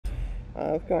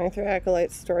of going through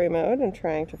Acolytes story mode and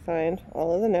trying to find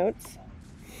all of the notes.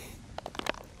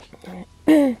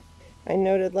 I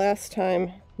noted last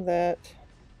time that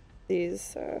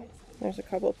these, there's a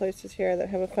couple of places here that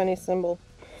have a funny symbol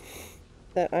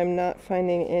that I'm not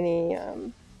finding any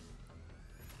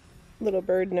little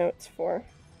bird notes for.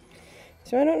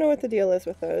 So I don't know what the deal is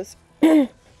with those.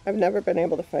 I've never been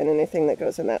able to find anything that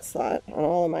goes in that slot on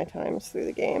all of my times through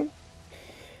the game.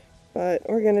 But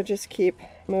we're going to just keep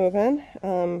moving.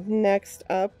 Next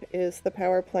up is the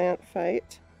power plant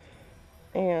fight.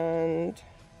 And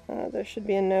there should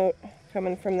be a note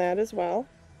coming from that as well.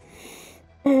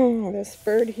 This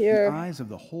bird here. The eyes of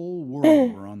the whole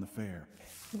world were on the fair.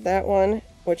 That one,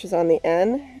 which is on the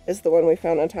N, is the one we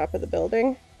found on top of the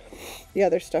building. The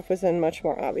other stuff was in much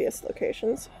more obvious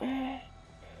locations.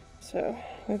 So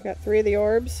we've got 3 of the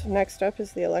orbs. Next up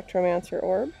is the Electromancer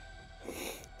orb.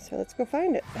 So let's go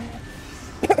find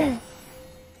it.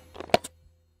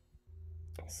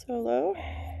 Solo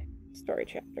story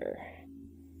chapter.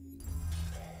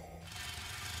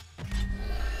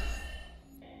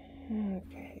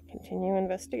 Okay, continue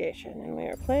investigation, and we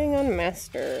are playing on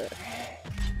Master.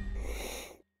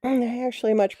 I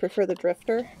actually much prefer the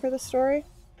Drifter for the story,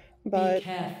 but... Be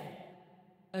careful.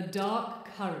 A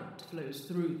dark current flows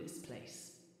through this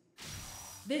place.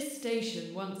 This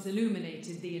station once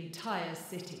illuminated the entire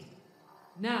city.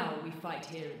 Now we fight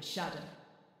here in shadow.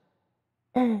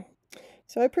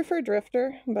 So I prefer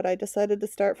Drifter, but I decided to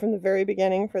start from the very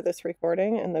beginning for this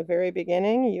recording. In the very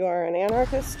beginning, you are an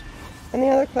anarchist, and the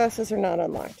other classes are not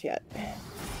unlocked yet.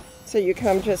 So you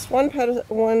come just one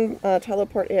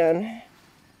teleport in,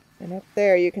 and up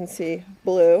there you can see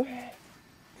blue.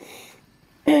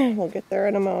 We'll get there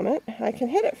in a moment. I can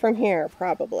hit it from here,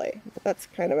 probably, but that's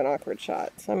kind of an awkward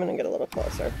shot, so I'm going to get a little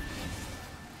closer.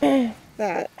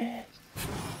 That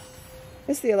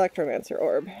is the Electromancer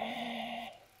orb.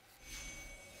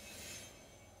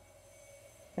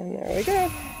 And there we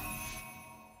go.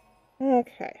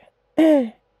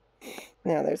 Okay.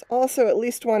 Now there's also at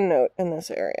least one note in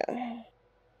this area.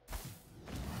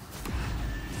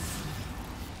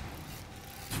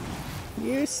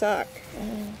 You suck.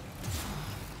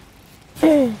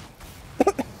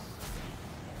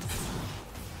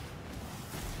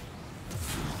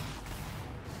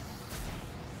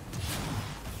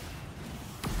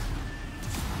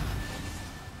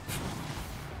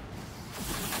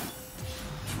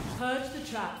 Purge the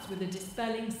traps with a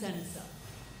dispelling sensor.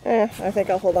 I think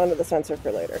I'll hold on to the sensor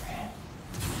for later.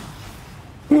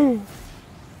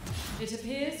 It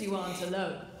appears you aren't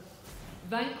alone.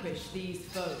 Vanquish these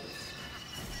foes.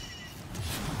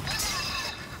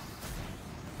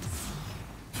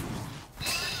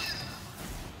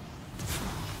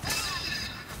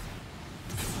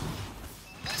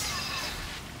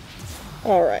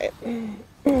 All right.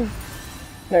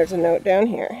 There's a note down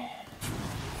here.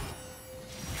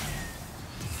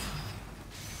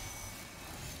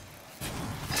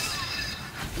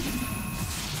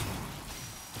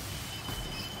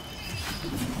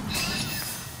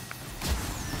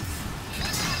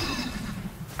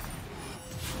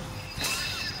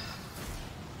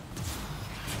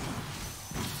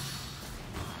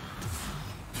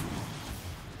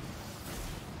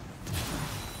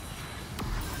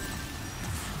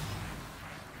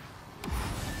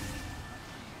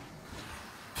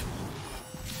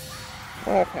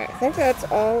 Okay, I think that's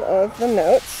all of the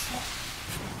notes.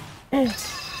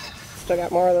 Still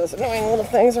got more of those annoying little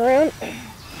things around.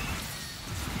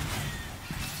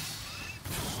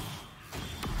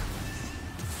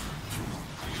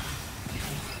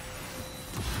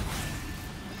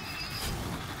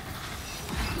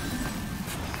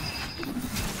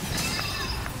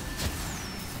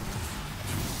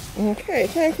 Okay,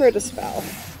 time for a dispel.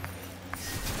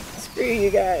 Screw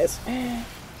you guys. Ow.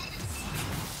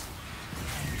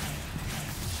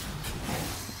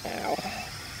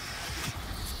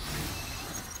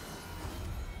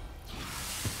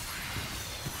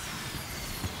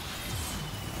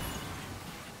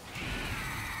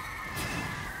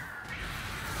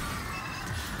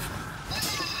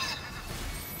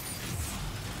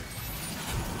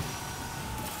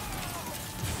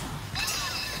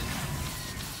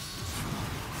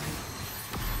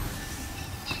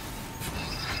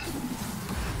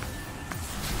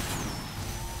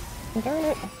 Darn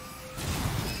it.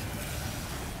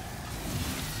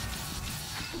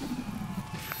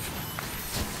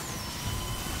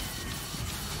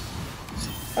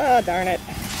 Oh, darn it.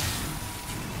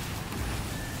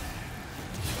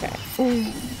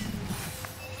 Okay.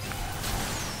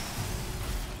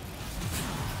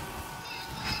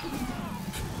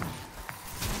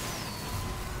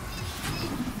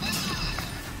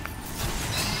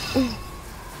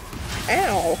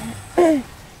 Ow! Well,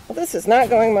 this is not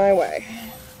going my way.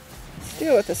 Let's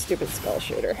deal with the stupid skull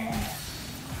shooter.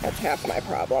 That's half my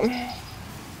problem.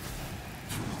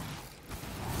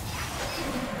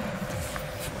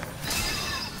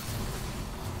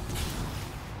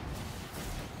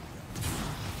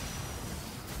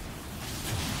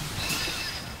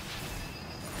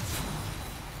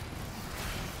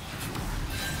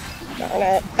 Darn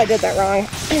it, I did that wrong.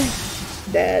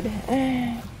 Dead.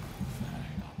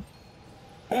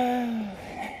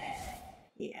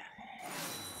 Yeah.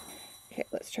 Okay,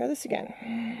 let's try this again.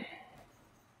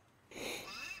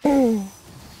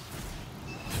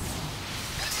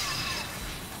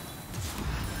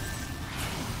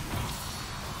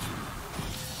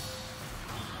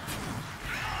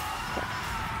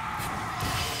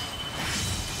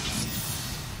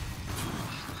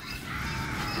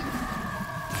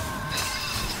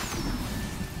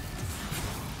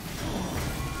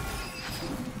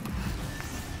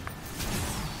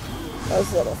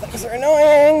 Those little things are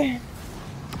annoying.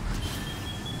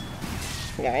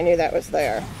 Yeah, I knew that was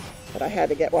there, but I had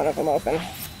to get one of them open.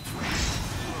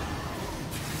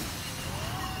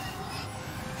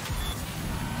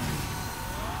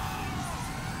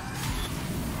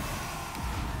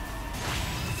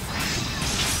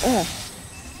 Ugh.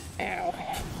 Ow.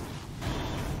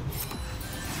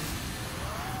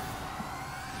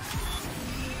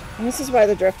 And this is why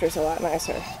the drifter's a lot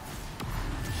nicer.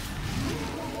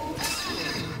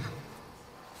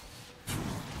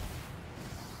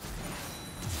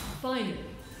 Finally,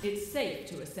 it's safe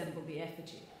to assemble the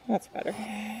effigy. That's better.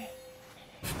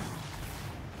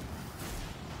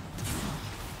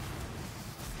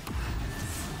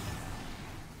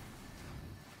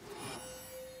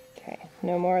 Okay,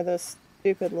 no more of those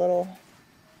stupid little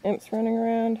imps running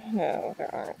around? No,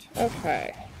 there aren't.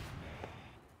 Okay.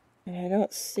 And I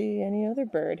don't see any other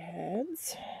bird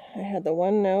heads. I had the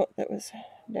one note that was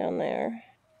down there.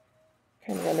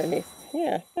 Kind of underneath.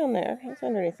 Yeah, down there. It's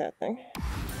underneath that thing.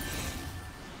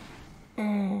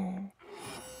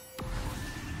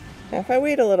 Now, if I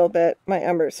wait a little bit, my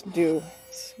embers do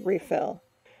refill.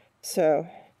 So,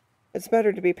 it's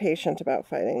better to be patient about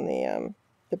fighting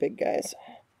the big guys.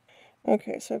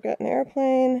 Okay, so I've got an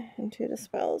airplane and 2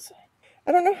 dispels.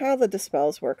 I don't know how the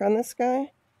dispels work on this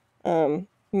guy.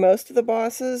 Most of the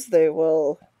bosses,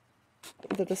 the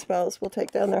dispels will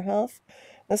take down their health.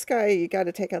 This guy, you got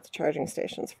to take out the charging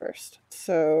stations first.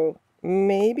 So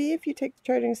maybe if you take the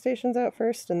charging stations out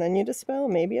first and then you dispel,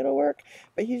 maybe it'll work.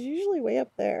 But he's usually way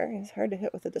up there. He's hard to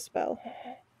hit with a dispel.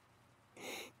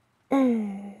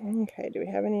 Okay, do we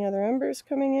have any other embers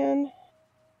coming in?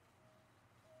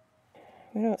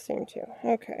 We don't seem to.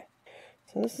 Okay,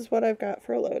 so this is what I've got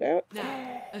for a loadout.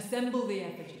 Now, assemble the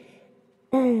effigy.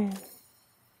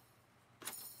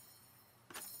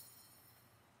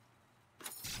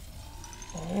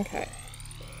 Okay.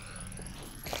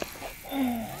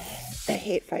 I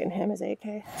hate fighting him as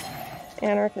AK.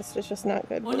 Anarchist is just not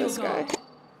good for this guy.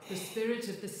 The spirit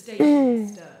of the station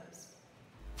stirs.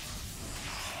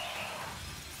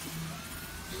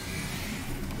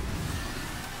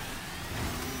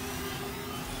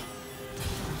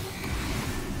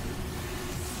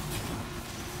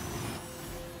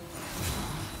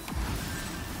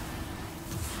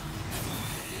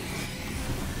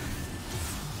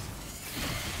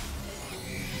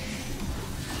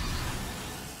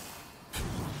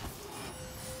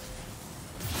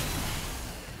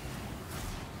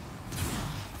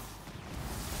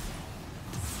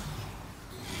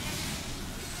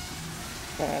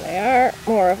 There they are,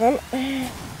 more of them.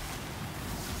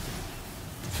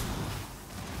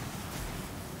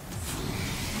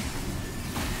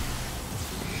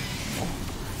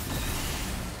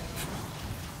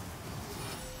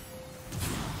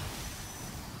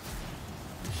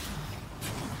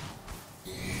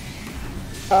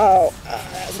 Oh,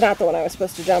 that's not the one I was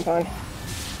supposed to jump on.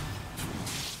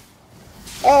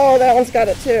 Oh, that one's got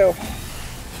it too.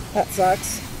 That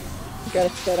sucks.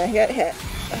 Good, I get hit.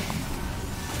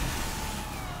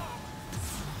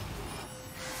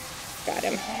 Got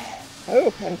him.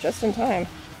 Oh, I'm just in time.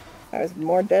 I was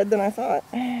more dead than I thought.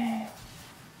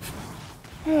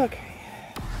 Okay.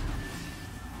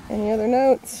 Any other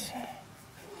notes?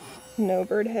 No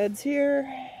bird heads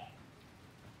here.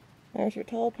 There's your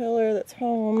tall pillar that's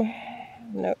home.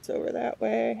 Notes over that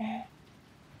way.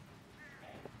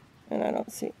 And I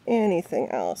don't see anything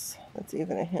else that's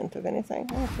even a hint of anything.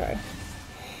 Okay.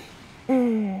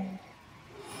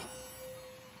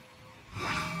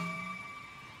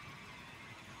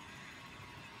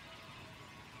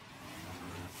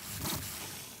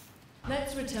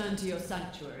 Let's return to your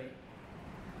sanctuary.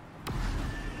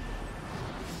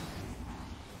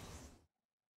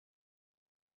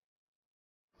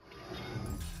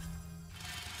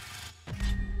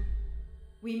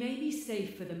 We may be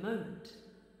safe for the moment,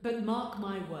 but mark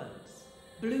my words,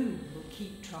 Bloom will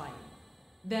keep trying.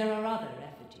 There are other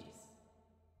effigies.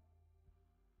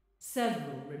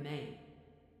 Several remain.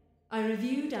 I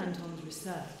reviewed Anton's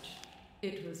research.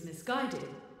 It was misguided,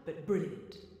 but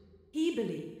brilliant. He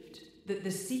believed that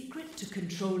the secret to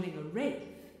controlling a wraith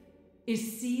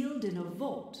is sealed in a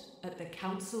vault at the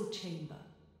council chamber.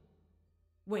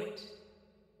 Wait,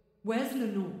 where's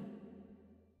Lenore?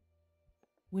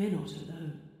 We're not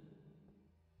alone.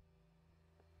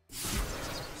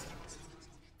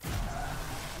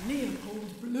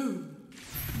 Leopold Bloom.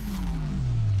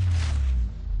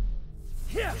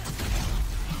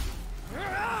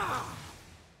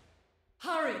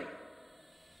 Hurry!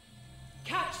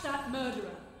 Catch that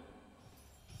murderer!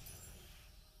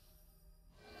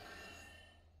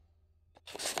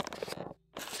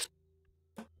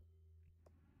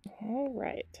 All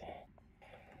right.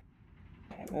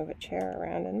 I'm gonna move a chair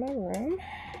around in my room.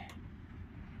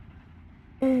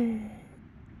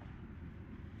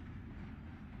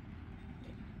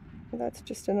 That's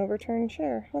just an overturned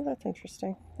chair. Well, that's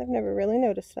interesting. I've never really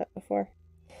noticed that before.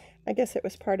 I guess it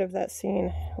was part of that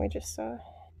scene we just saw.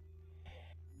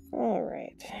 All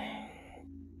right.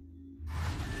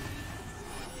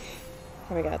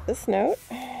 We got this note.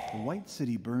 The White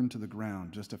City burned to the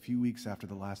ground just a few weeks after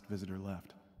the last visitor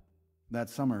left. That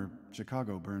summer,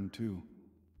 Chicago burned too.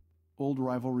 Old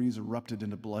rivalries erupted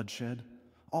into bloodshed.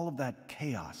 All of that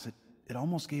chaos, it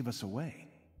almost gave us away.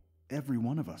 Every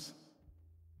one of us.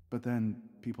 But then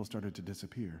people started to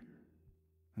disappear.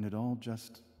 And it all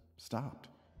just stopped.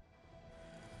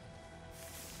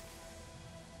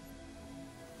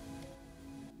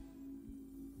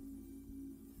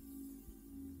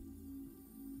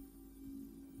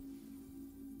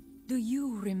 Do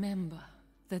you remember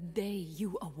the day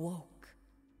you awoke?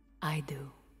 I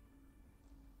do.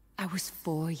 I was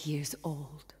 4 years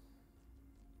old.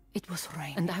 It was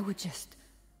rain, and I would just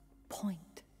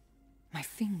point my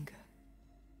finger.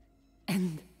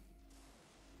 And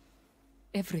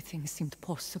everything seemed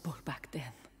possible back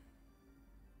then.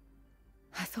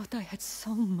 I thought I had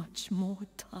so much more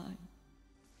time.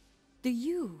 Do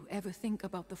you ever think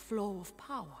about the flow of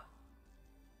power?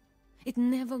 It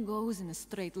never goes in a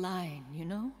straight line, you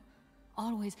know?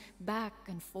 Always back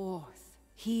and forth,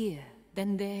 here,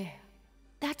 then there.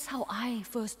 That's how I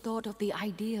first thought of the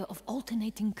idea of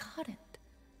alternating current.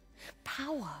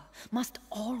 Power must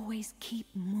always keep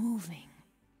moving.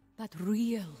 But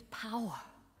real power.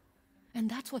 And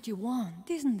that's what you want,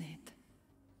 isn't it?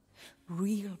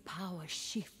 Real power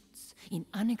shifts in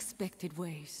unexpected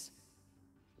ways.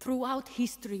 Throughout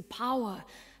history, power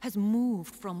has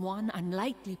moved from one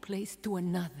unlikely place to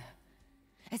another,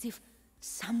 as if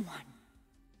someone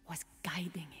was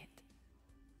guiding it.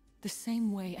 The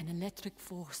same way an electric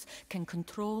force can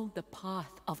control the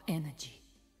path of energy.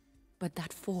 But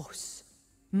that force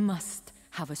must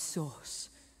have a source.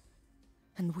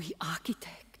 And we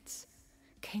architects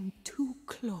came too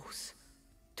close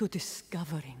to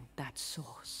discovering that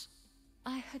source.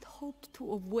 I had hoped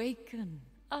to awaken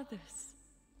others.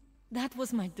 That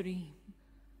was my dream.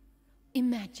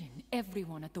 Imagine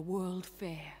everyone at the World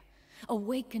Fair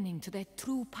awakening to their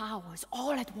true powers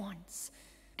all at once.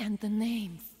 And the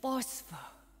name Phosphor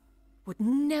would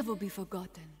never be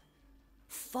forgotten.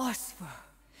 Phosphor,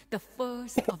 the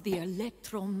first of the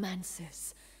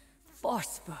electromancers.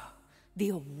 Phosphor, the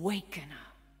Awakener.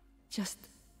 Just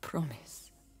promise.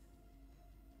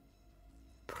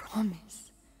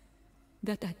 Promise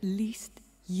that at least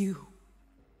you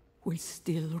will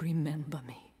still remember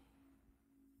me.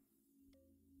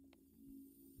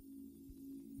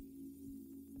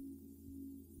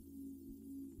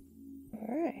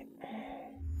 All right.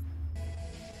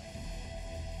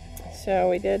 So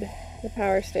we did the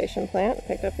power station plant,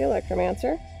 picked up the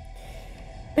electromancer.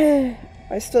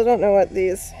 I still don't know what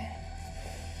these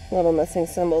little missing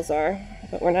symbols are,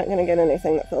 but we're not going to get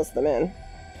anything that fills them in.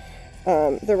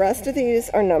 The rest of these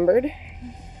are numbered.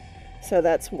 So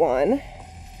that's 1,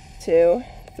 2,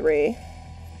 3.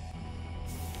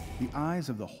 The eyes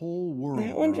of the whole world.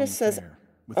 That one just says,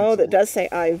 oh, that does say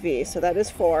IV, so that is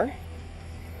 4.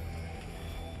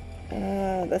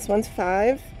 This one's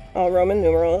 5, all Roman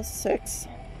numerals, 6,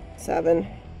 7,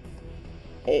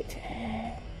 8.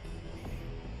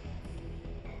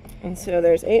 And so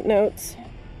there's 8 notes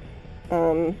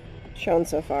shown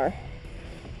so far.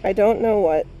 I don't know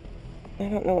what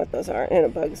those are, and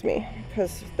it bugs me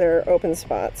because they're open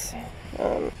spots.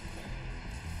 And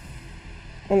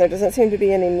there doesn't seem to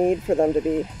be any need for them to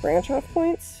be branch-off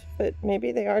points, but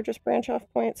maybe they are just branch-off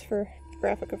points for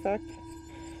graphic effect.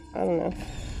 I don't know.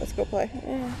 Let's go play.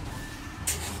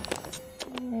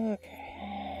 Okay.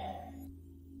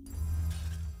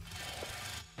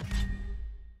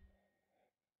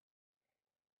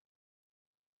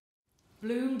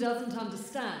 Bloom doesn't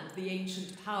understand the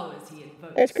ancient powers he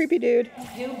invokes. There's creepy dude.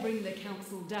 He'll bring the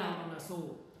council down on us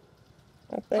all.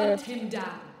 Up there. Hunt him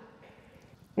down.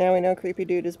 Now we know creepy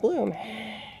dude is Bloom.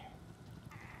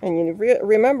 And you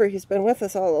remember he's been with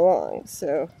us all along,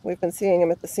 so we've been seeing him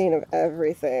at the scene of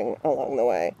everything along the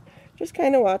way. Just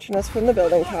kind of watching us from the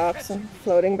building tops and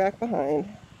floating back behind.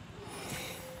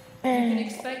 You can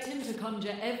expect him to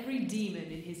conjure every demon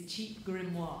in his cheap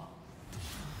grimoire.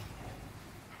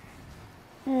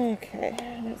 Okay,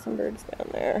 got some birds down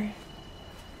there.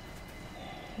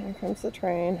 Here comes the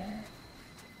train.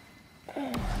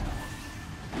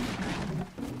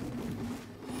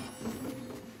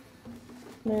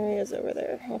 There he is over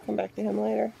there. I'll come back to him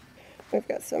later. We've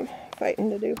got some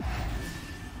fighting to do.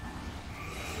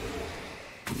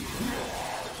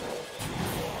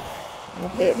 I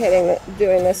hate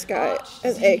doing this guy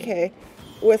as AK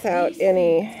without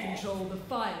any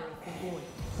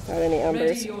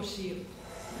embers.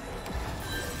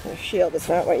 Your shield is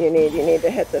not what you need. You need to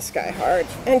hit this guy hard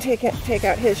and take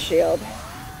out his shield.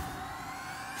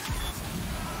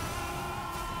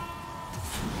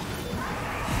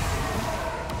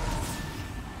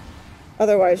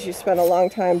 Otherwise, you spend a long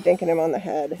time dinking him on the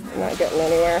head, not getting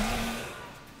anywhere.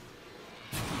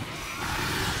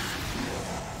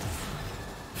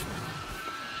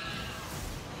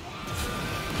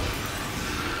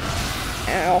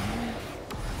 Ow.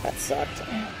 That sucked.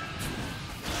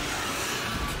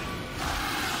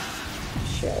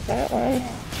 Shield that one.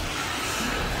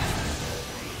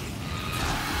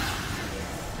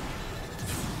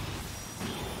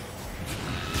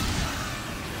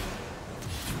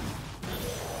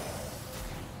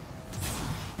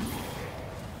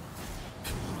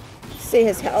 See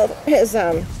his health, his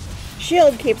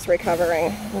shield keeps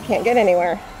recovering. You can't get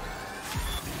anywhere.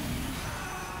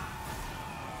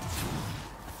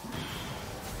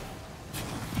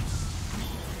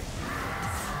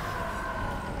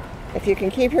 If you can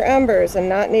keep your embers and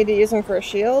not need to use them for a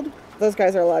shield, those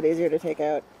guys are a lot easier to take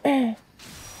out.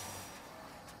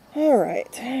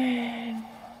 Alright.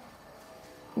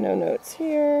 No notes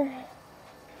here.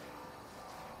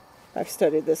 I've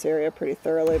studied this area pretty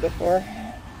thoroughly before.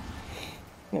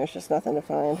 There's just nothing to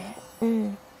find.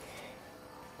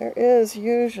 There is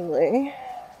usually...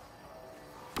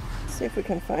 Let's see if we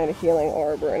can find a healing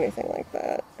orb or anything like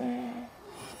that.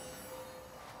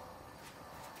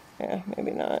 Yeah,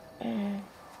 maybe not.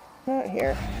 Not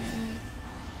here.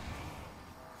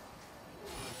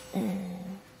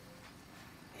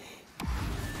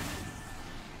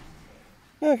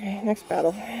 Okay, next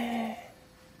battle.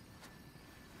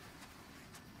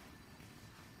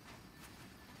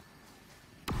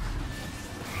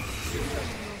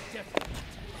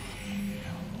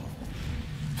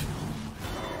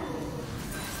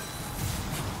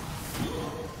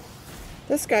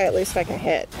 This guy at least I can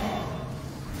hit.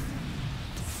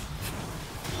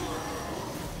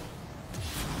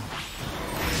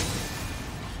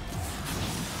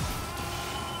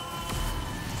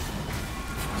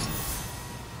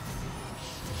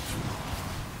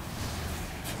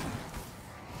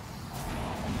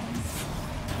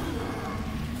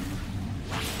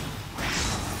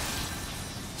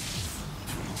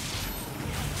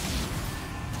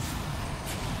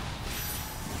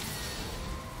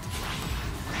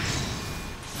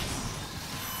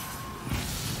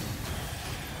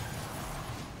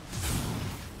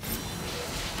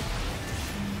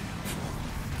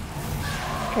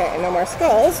 Okay, no more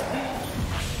skulls.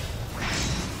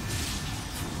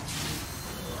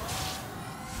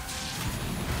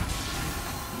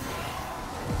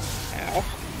 Ow.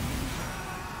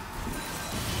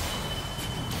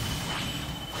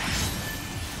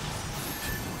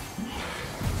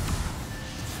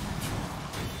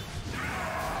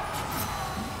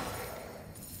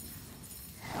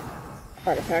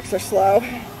 Artifacts are slow.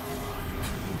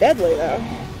 Deadly, though.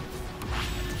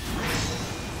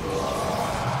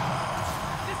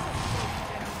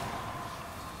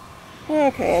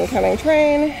 Okay, incoming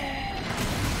train.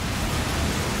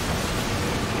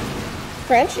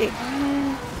 Frenchie.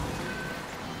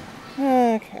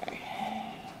 Okay.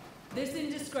 This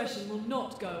indiscretion will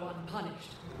not go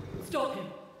unpunished. Stop him.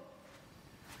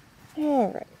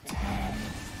 Alright.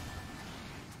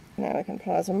 Now I can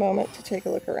pause a moment to take a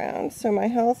look around. So my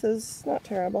health is not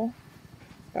terrible.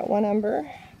 Got one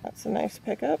ember. That's a nice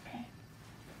pickup.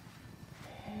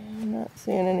 I'm not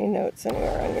seeing any notes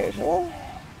anywhere unusual.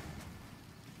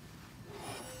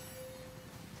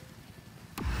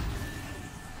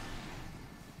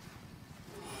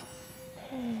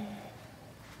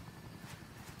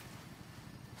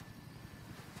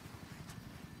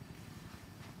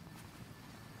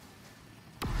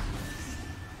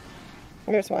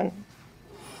 There's one.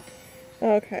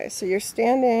 Okay, so you're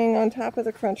standing on top of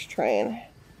the crunch train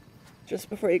just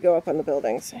before you go up on the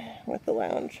buildings with the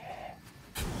lounge.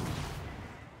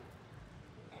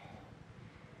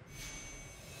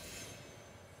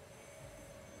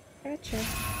 Gotcha.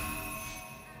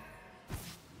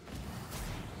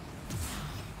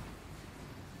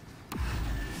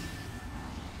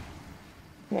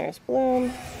 There's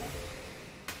Bloom.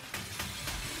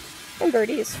 And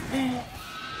birdies.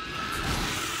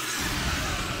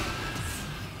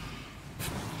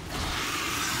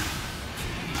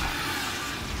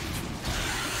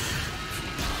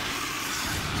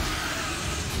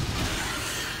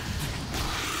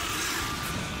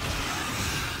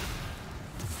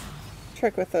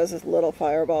 Trick with those is little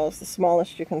fireballs, the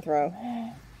smallest you can throw.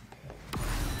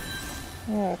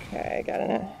 Okay, got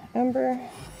an ember.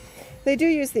 They do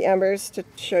use the embers to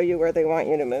show you where they want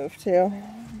you to move to.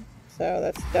 So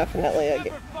that's definitely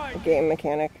a game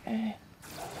mechanic.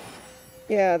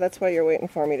 Yeah, that's why you're waiting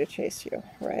for me to chase you,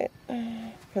 right?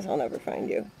 Because I'll never find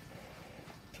you.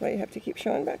 That's why you have to keep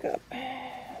showing back up.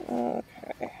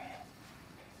 Okay.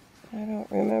 I don't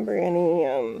remember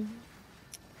any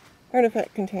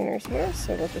artifact containers here,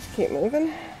 so we'll just keep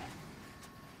moving.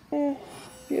 Yeah,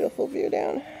 beautiful view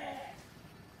down.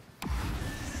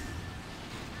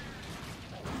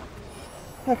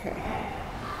 Okay.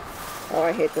 Oh,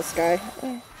 I hate this guy.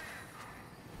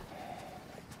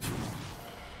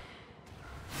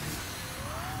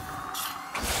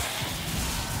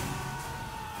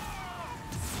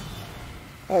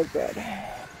 Oh, good.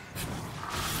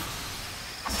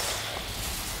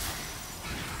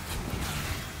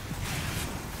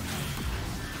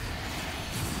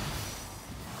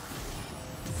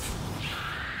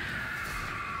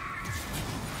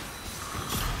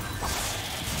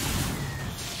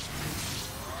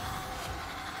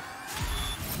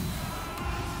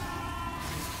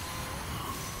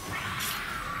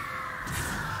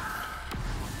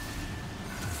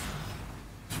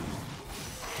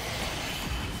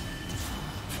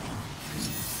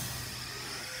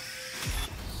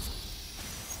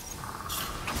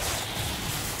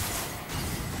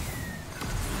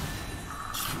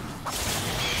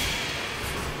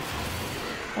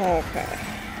 Okay.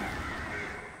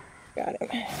 Got him.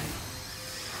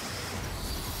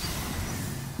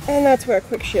 And that's where a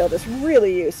quick shield is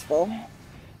really useful.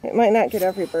 It might not get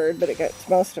every bird, but it gets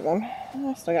most of them.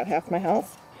 I still got half my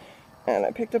health. And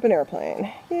I picked up an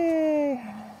airplane. Yay!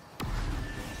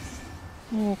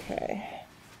 Okay.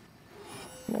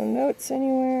 No notes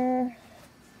anywhere.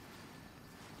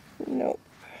 Nope.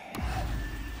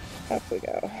 Up we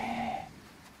go.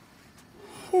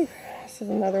 Whew. This is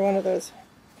another one of those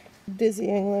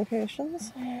dizzying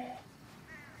locations.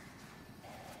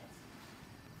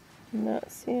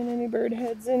 Not seeing any bird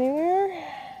heads anywhere.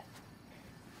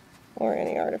 Or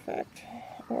any artifact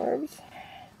orbs.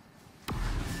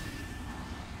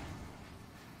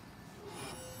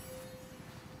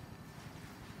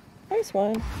 Nice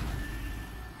one.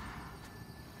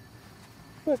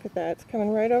 Look at that, it's coming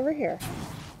right over here.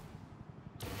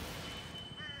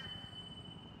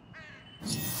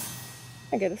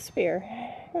 I get a spear.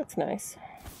 That's nice.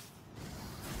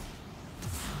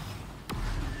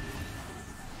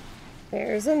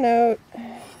 There's a note.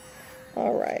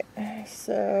 Alright,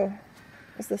 so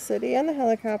there's the city and the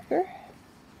helicopter.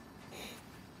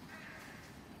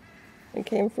 It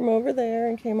came from over there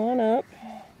and came on up.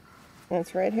 And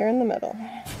it's right here in the middle.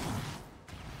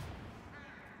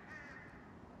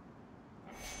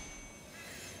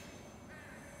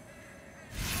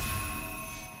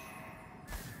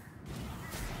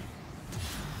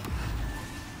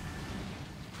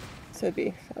 So it'd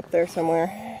be up there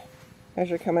somewhere as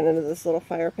you're coming into this little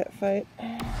fire pit fight.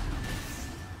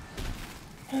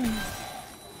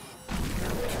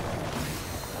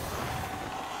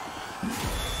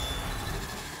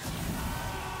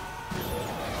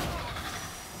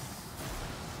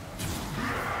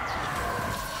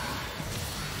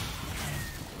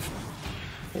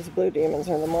 These blue demons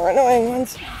are the more annoying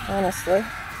ones, honestly.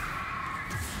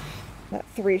 That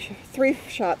three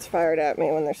shots fired at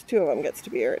me when there's two of them gets to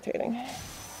be irritating.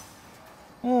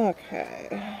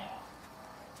 Okay.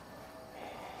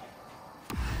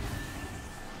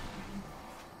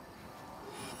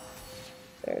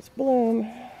 There's Bloom.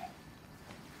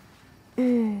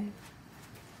 Any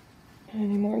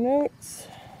more notes?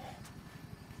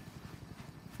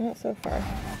 Not so far.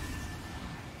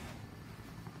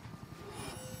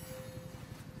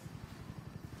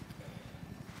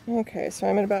 Okay, so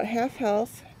I'm at about half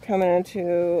health, coming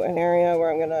into an area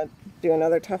where I'm going to do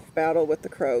another tough battle with the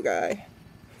crow guy.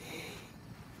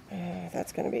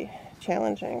 That's going to be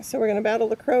challenging. So we're going to battle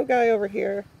the crow guy over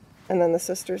here, and then the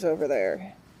sisters over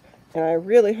there. And I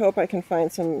really hope I can find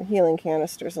some healing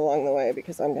canisters along the way,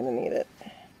 because I'm going to need it.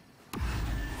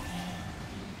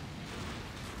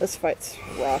 This fight's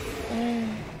rough.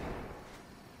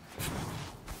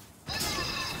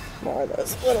 More of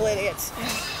those little idiots.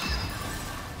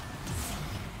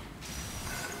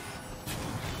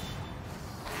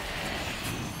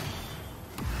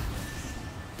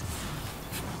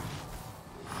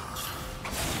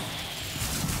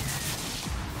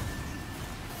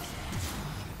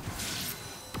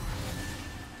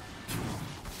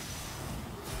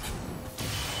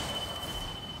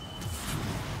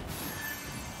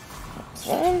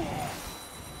 One.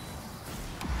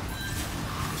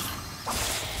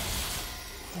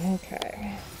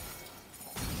 Okay.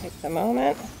 Take the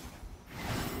moment.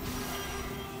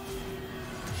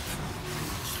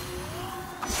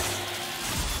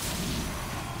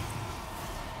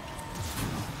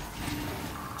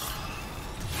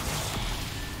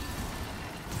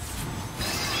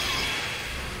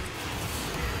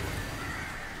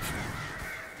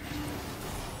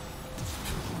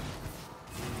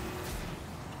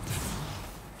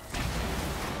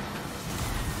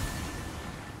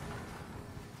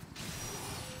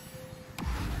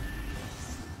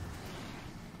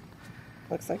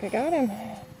 Looks like I got him.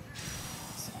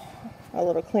 A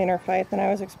little cleaner fight than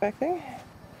I was expecting.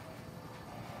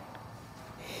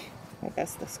 I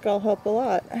guess the skull helped a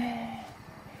lot.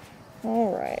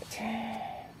 All right.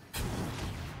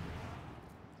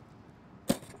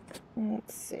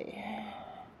 Let's see.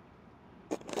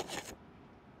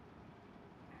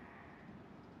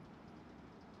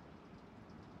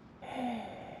 I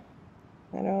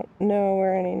don't know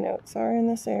where any notes are in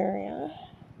this area.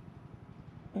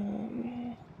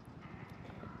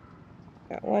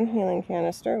 Got one healing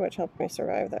canister, which helped me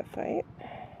survive that fight.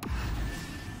 Do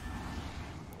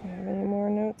I have any more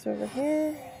notes over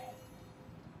here?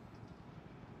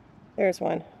 There's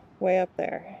one, way up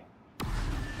there.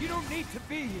 You don't need to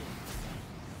be here.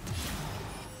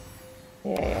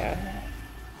 Yeah.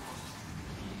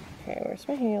 Okay, where's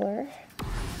my healer?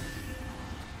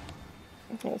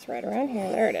 It's right around here.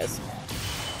 There it is.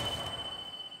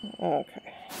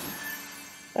 Okay.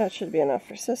 That should be enough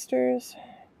for sisters.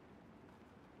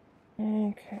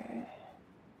 Okay.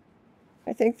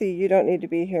 I think the "you don't need to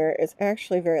be here" is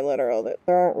actually very literal, that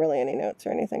there aren't really any notes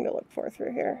or anything to look for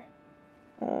through here.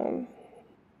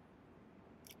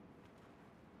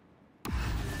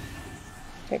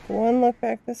 Take one look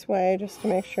back this way just to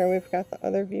make sure we've got the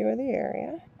other view of the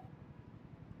area.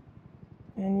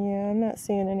 And yeah, I'm not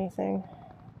seeing anything.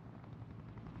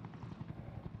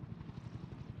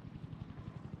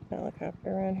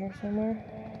 Helicopter around here somewhere.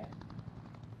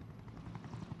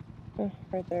 Oh,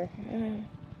 right there.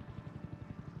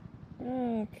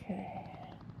 Okay.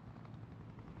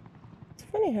 It's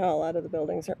funny how a lot of the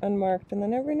buildings are unmarked, and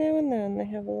then every now and then they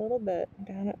have a little bit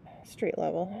down at street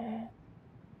level.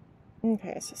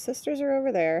 Okay, so sisters are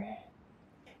over there.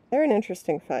 They're an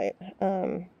interesting fight.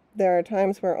 There are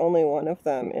times where only one of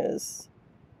them is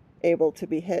able to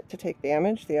be hit to take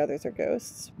damage. The others are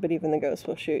ghosts, but even the ghosts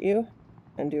will shoot you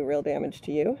and do real damage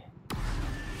to you.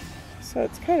 So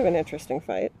it's kind of an interesting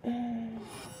fight.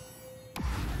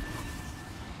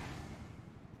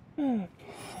 Okay.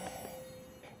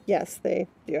 Yes, they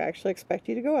do actually expect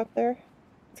you to go up there.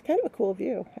 It's kind of a cool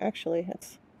view, actually.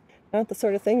 It's not the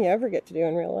sort of thing you ever get to do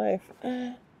in real life.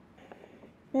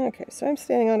 Okay, so I'm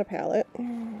standing on a pallet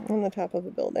on the top of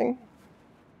a building.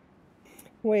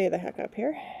 Way the heck up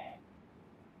here.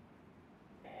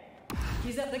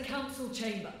 He's at the council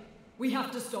chamber. We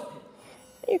have to stop him.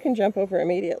 You can jump over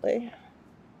immediately.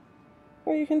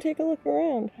 Or you can take a look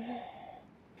around,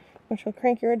 which will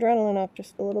crank your adrenaline up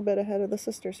just a little bit ahead of the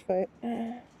sisters fight.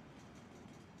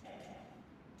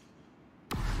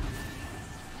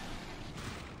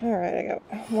 Alright, I got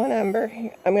one ember.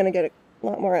 I'm going to get a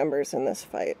lot more embers in this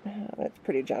fight. It's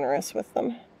pretty generous with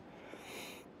them.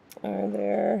 Are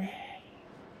there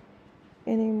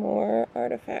any more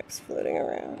artifacts floating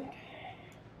around?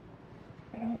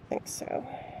 I don't think so.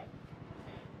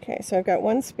 Okay, so I've got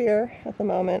one spear at the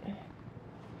moment.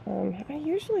 I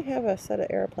usually have a set of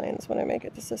airplanes when I make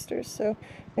it to sisters, so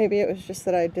maybe it was just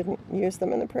that I didn't use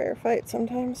them in the prayer fight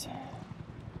sometimes.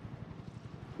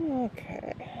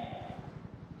 Okay.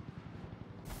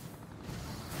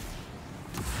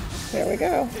 There we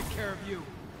go. Take care of you.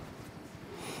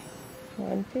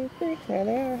 1, 2, 3. There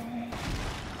they are.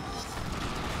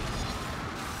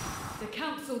 The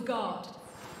council guard.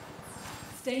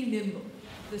 Stay nimble.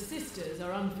 The sisters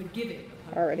are unforgiving.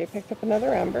 Already picked up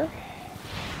another ember.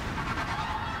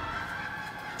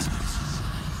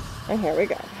 And here we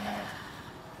go.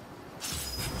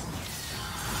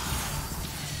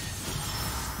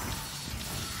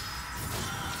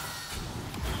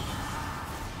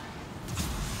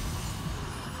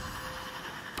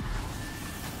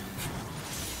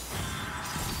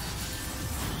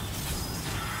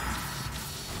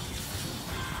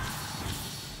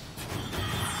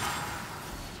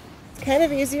 kind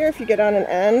of easier if you get on an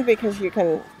end because you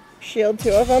can shield 2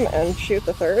 of them and shoot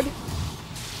the 3rd.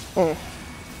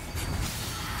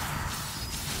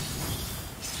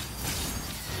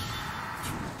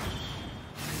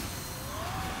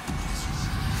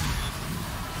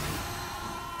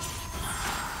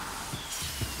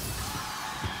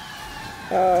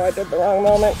 Oh, I did the wrong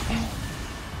moment.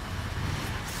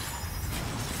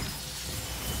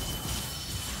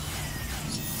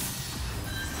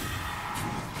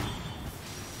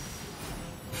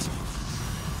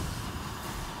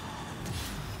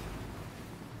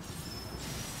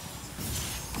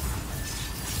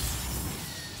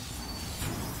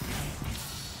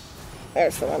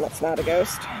 There's the one that's not a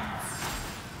ghost.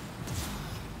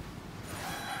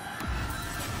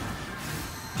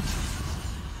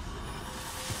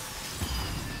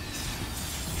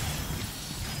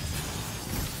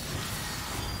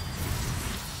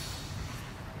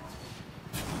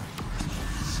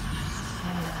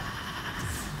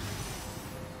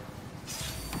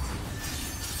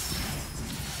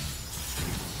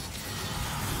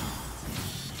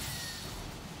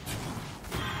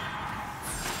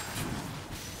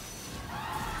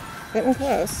 Getting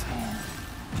close.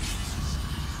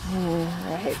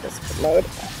 I hate this mode.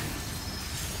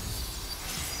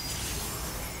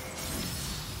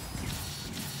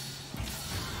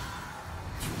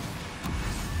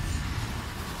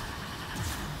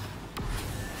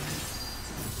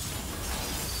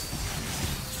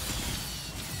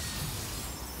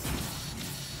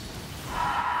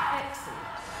 Excellent.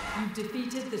 You've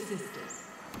defeated the sisters.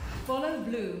 Follow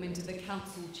Bloom into the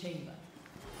council chamber.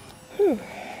 Whew.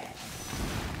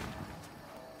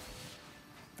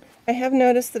 I have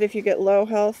noticed that if you get low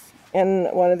health in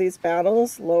one of these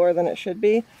battles, lower than it should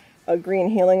be, a green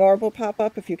healing orb will pop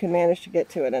up if you can manage to get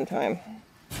to it in time.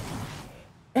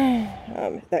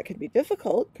 That could be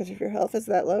difficult, because if your health is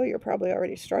that low, you're probably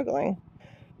already struggling.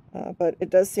 But it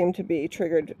does seem to be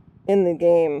triggered in the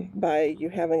game by you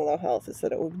having low health, is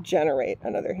that it will generate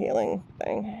another healing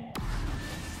thing.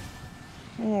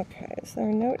 Okay, is there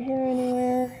a note here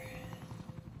anywhere?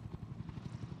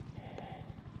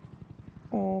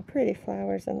 Oh, pretty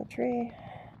flowers in the tree.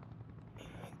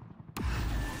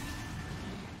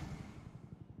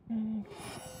 No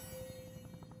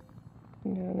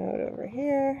note over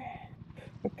here.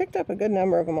 We picked up a good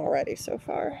number of them already so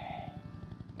far.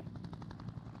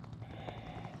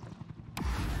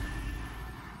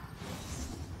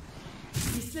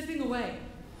 He's slipping away.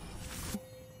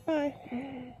 Bye.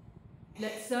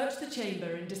 Let's search the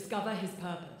chamber and discover his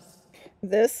purpose.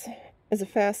 This is a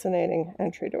fascinating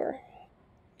entry door.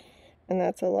 And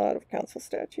that's a lot of council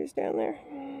statues down there.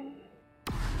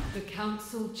 The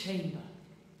council chamber.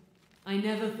 I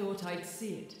never thought I'd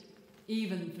see it,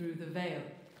 even through the veil.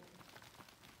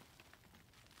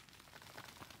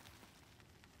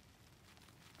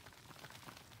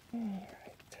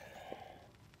 Alright.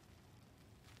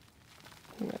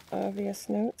 No obvious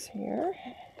notes here.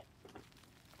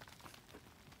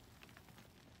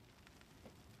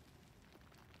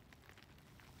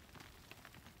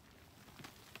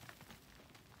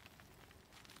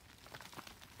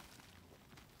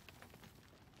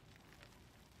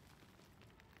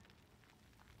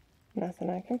 Nothing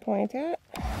I can point at.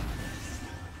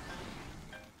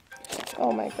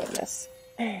 Oh my goodness.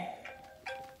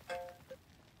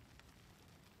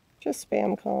 Just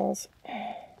spam calls.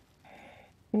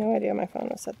 No idea my phone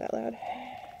was set that loud.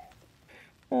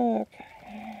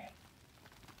 Okay.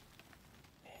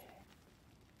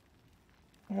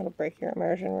 That'll break your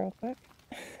immersion real quick.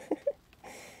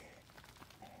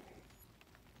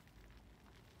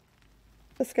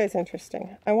 This guy's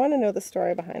interesting. I want to know the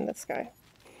story behind this guy.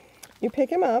 You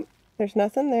pick him up, there's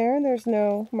nothing there, there's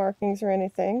no markings or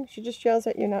anything. She just yells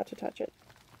at you not to touch it.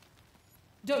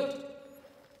 Don't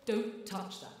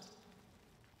touch that.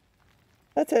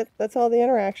 That's it. That's all the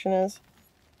interaction is.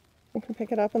 You can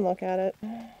pick it up and look at it.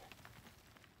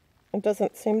 It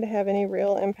doesn't seem to have any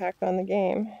real impact on the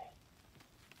game.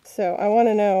 So I want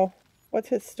to know, what's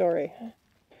his story?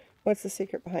 What's the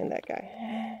secret behind that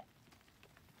guy?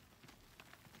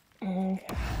 Okay.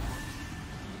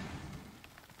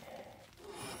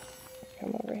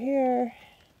 Come over here.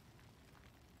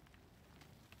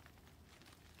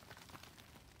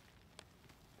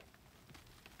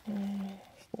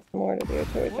 There's more to do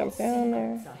till we jump down there.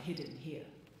 What secrets are hidden here?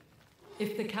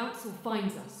 If the council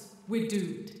finds us, we're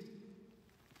doomed.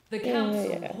 The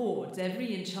council hoards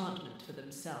every enchantment for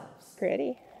themselves.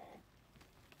 Pretty.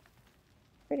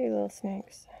 Pretty little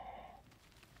snakes.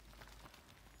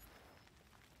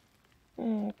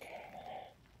 Okay.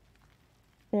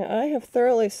 Now, I have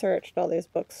thoroughly searched all these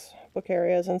book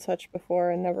areas and such before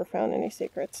and never found any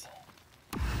secrets.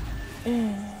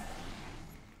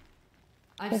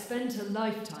 I've spent a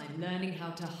lifetime learning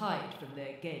how to hide from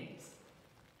their gaze.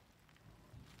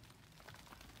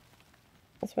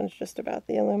 This one's just about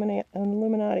the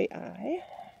Illuminati eye.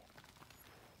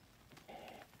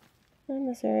 And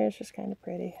this area is just kind of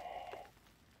pretty.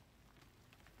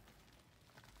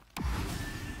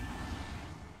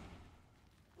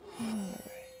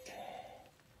 Alright.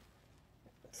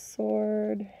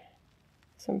 Sword.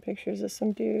 Some pictures of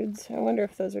some dudes. I wonder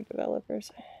if those are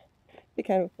developers. Be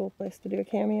kind of a cool place to do a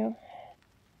cameo.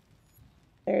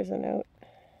 There's a note.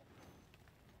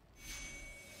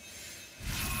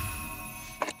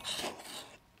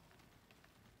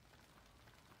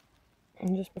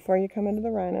 And just before you come into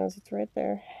the rhinos, it's right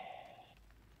there.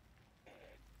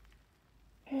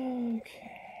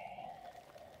 Okay.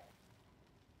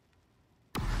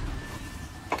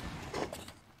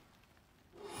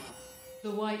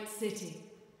 The White City.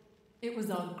 It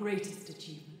was our greatest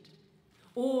achievement.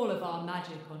 All of our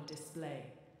magic on display.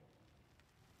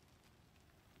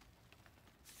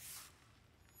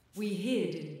 We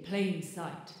hid in plain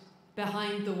sight,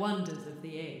 behind the wonders of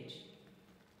the age.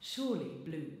 Surely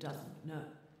Blue doesn't know.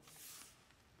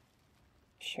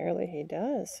 Surely he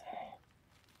does.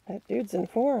 That dude's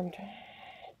informed.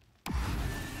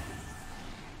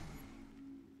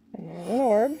 And there's an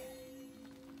orb.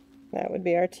 That would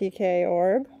be our TK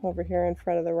orb over here in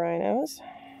front of the rhinos.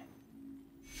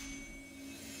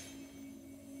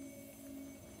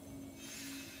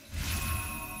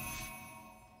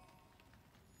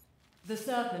 The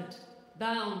serpent,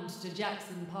 bound to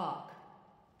Jackson Park.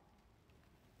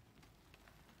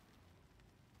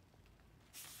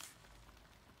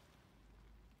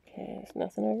 Okay, there's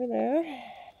nothing over there.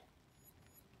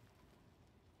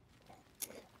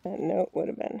 That note would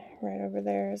have been right over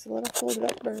there. Is a little folded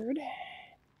up bird.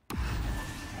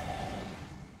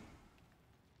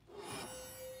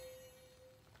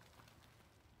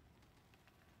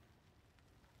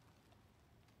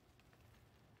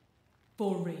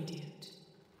 For Radiant.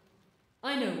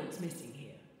 I know what's missing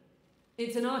here.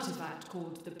 It's an artifact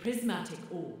called the Prismatic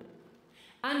Orb.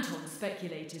 Anton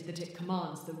speculated that it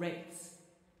commands the wraiths.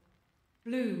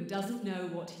 Blue doesn't know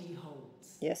what he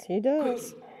holds. Yes, he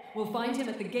does. Quickly, we'll find him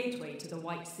at the gateway to the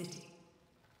White City.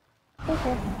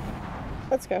 Okay,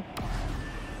 let's go.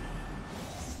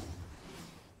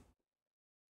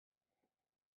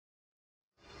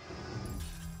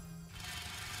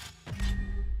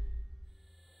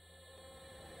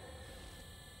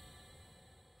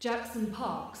 Jackson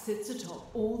Park sits atop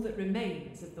all that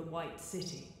remains of the White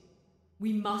City.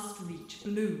 We must reach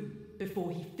Blue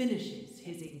before he finishes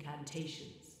his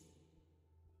incantations.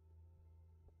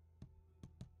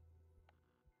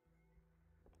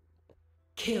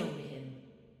 Kill him.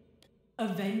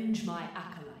 Avenge my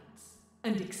acolytes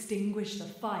and extinguish the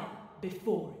fire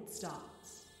before it starts.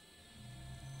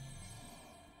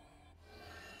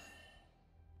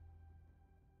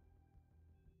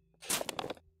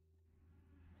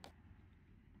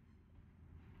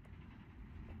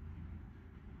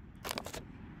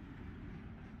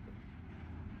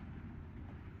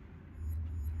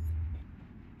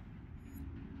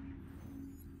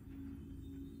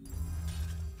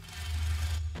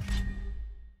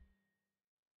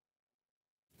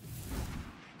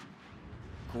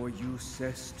 Coius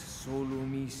est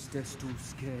solumis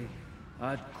testusque,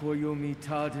 ad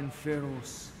coiumitad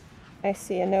inferos. I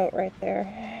see a note right there.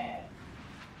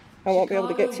 I won't be able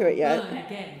to get to it yet. Burn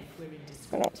again if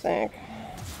we're I don't think.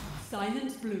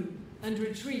 Silence Blue and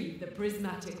retrieve the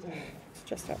prismatic orb. It's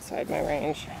just outside my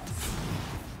range.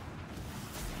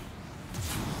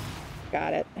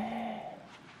 Got it.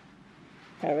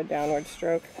 Kind of a downward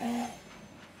stroke.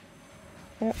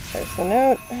 Yep, there's the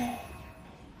note.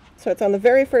 So it's on the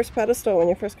very first pedestal when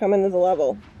you first come into the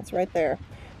level. It's right there.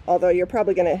 Although you're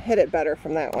probably going to hit it better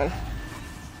from that one.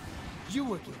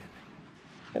 You again.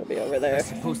 It'll be over there. I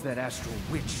suppose that astral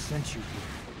witch sent you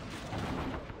here.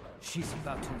 She's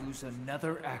about to lose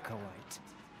another acolyte.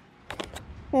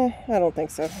 I don't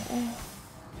think so.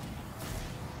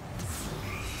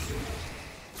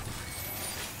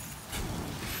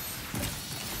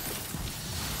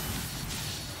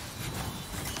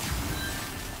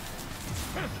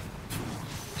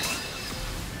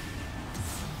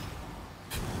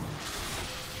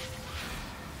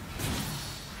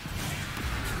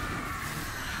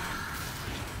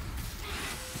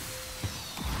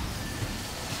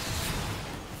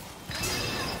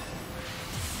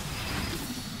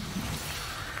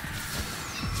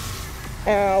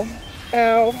 Ow.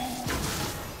 Ow.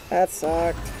 That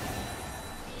sucked.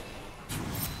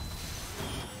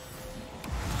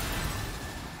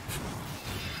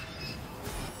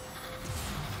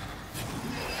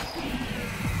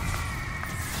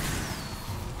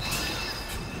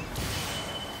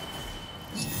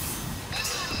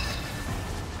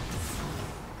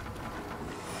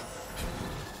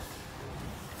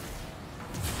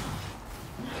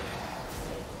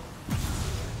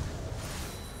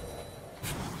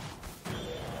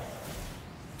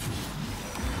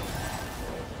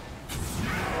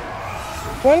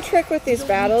 One trick with these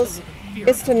battles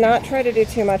is to not try to do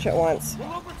too much at once. We'll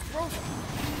overthrow them,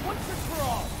 once and for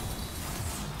all.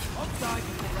 I'll die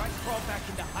before I crawl back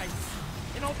into hiding,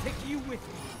 and I'll take you with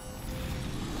me.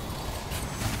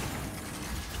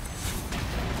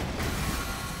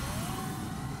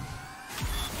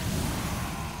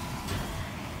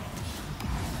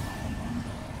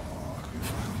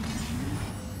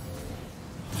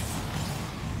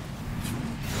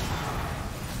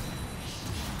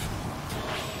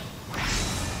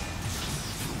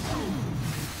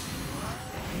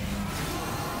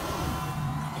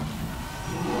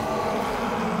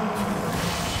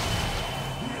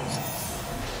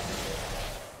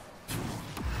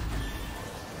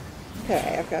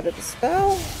 Okay, I've got a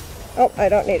dispel. Oh, I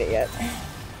don't need it yet.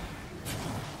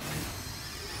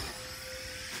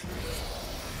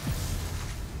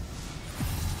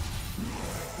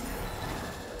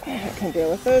 I can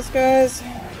deal with those guys.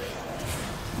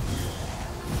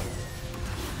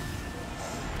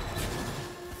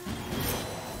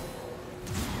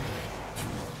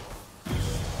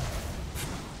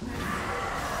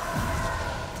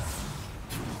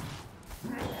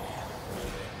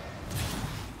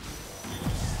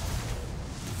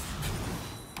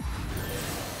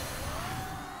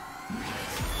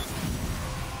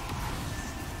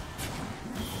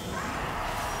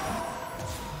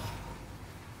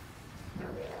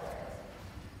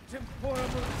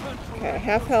 Okay,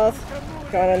 half health,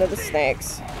 going into the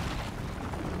snakes.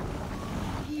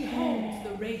 He holds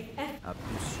the wraith.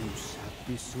 Abyssus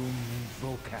abyssum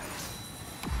invocat.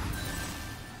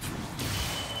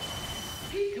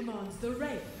 He commands the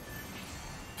wraith.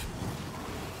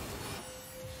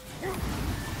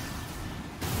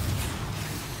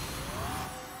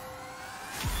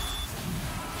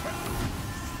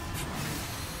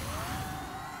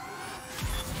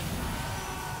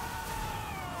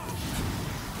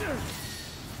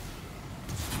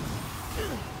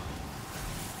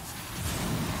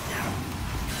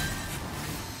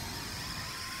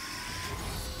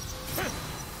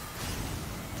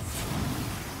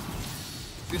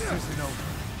 This isn't over.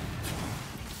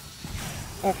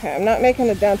 Okay, I'm not making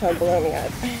a dent on Bloom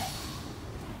yet.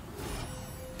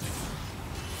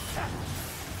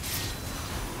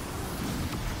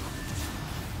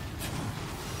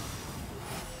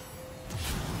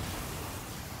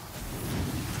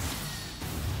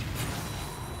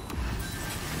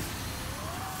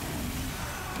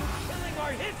 Killing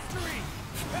our history!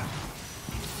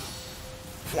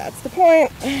 That's the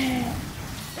point.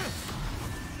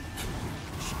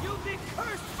 You'll be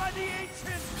cursed by the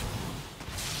ancients!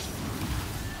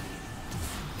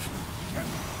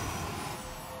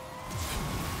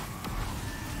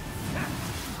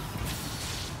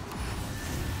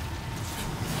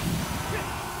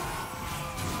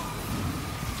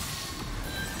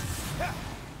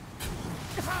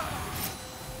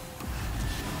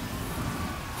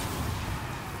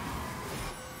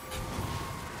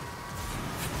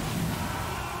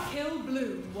 Kill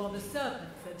Bloom while the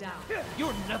serpents are down.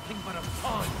 You're nothing but a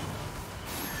pawn!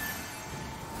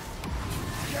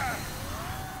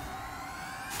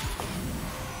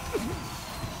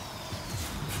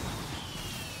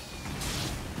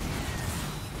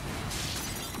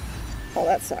 Oh,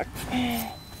 that sucked.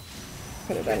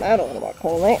 Could have done that a little more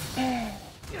coolly.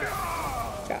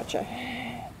 Gotcha.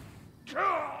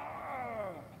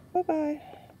 Bye-bye.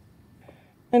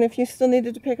 And if you still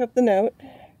needed to pick up the note,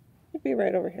 it'd be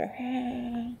right over here.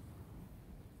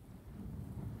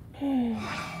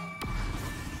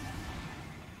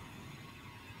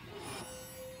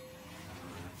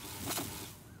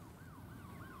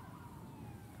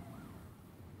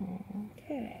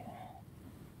 Okay.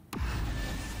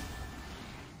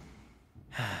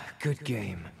 Good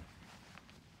game.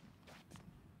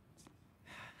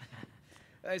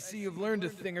 I see you've learned a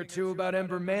thing or two about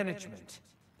Ember management.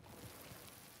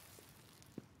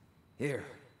 Here,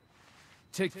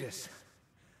 take this.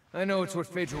 I know it's what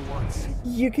Phaedra wants.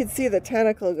 You could see the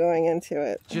tentacle going into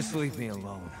it. Just leave me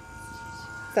alone.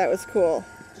 That was cool.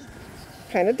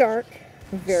 Kind of dark.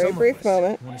 Very brief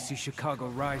moment. I want to see Chicago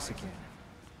rise again.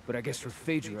 But I guess for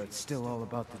Phaedra, it's still all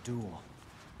about the duel.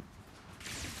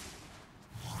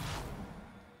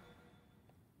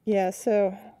 Yeah,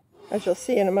 so as you'll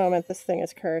see in a moment, this thing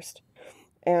is cursed.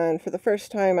 And for the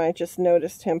first time, I just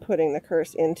noticed him putting the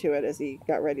curse into it as he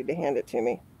got ready to hand it to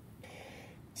me.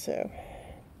 So,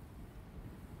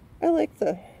 I like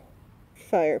the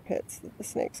fire pits that the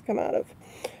snakes come out of.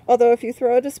 Although if you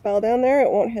throw a dispel down there,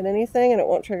 it won't hit anything and it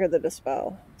won't trigger the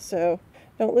dispel. So,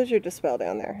 don't lose your dispel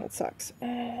down there. It sucks.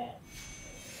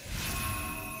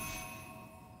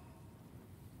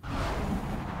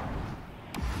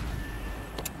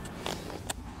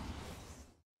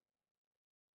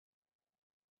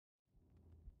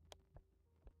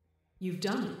 You've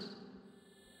done it.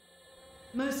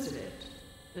 Most of it,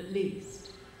 at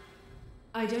least.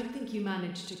 I don't think you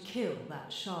managed to kill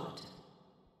that charlatan.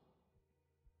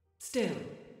 Still,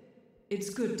 it's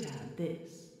good to have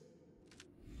this.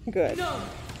 Good. No!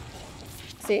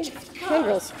 See?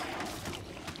 Tendrils.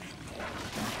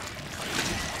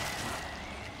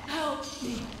 Help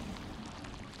me!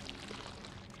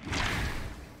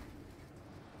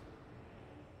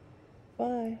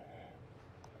 Bye.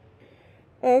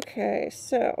 Okay,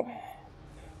 so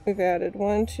we've added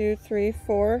 1, 2, 3,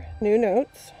 4 new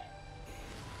notes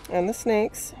on the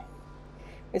snakes.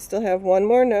 We still have one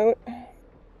more note,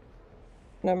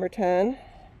 number 10,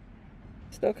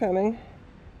 still coming,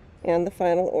 and the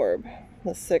final orb,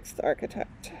 the 6th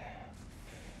architect.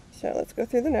 So let's go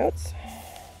through the notes.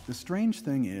 The strange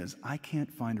thing is, I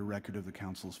can't find a record of the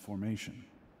Council's formation.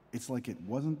 It's like it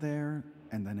wasn't there,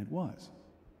 and then it was.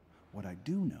 What I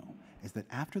do know is that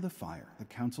after the fire, the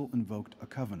Council invoked a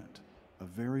covenant, a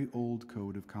very old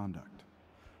code of conduct.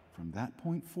 From that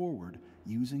point forward,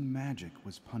 using magic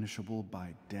was punishable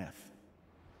by death.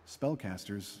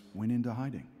 Spellcasters went into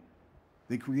hiding.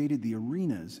 They created the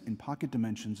arenas in pocket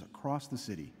dimensions across the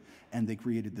city, and they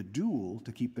created the duel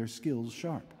to keep their skills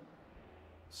sharp.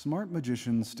 Smart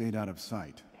magicians stayed out of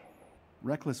sight.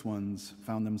 Reckless ones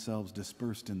found themselves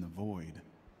dispersed in the void.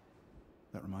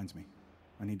 That reminds me,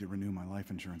 I need to renew my life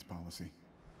insurance policy.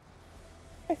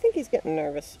 I think he's getting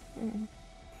nervous.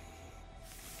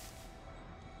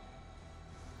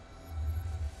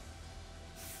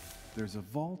 There's a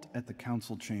vault at the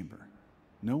Council chamber.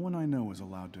 No one I know is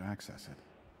allowed to access it.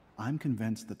 I'm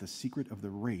convinced that the secret of the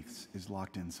Wraiths is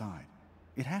locked inside.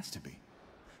 It has to be.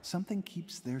 Something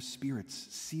keeps their spirits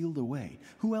sealed away.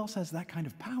 Who else has that kind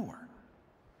of power?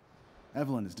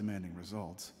 Evelyn is demanding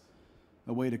results.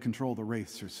 A way to control the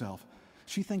Wraiths herself.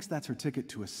 She thinks that's her ticket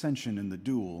to ascension in the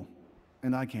duel,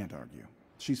 and I can't argue.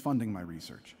 She's funding my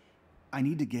research. I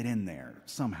need to get in there,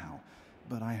 somehow,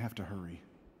 but I have to hurry.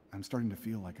 I'm starting to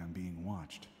feel like I'm being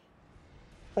watched.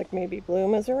 Like maybe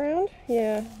Bloom is around?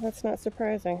 Yeah, that's not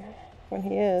surprising when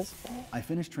he is. I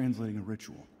finished translating a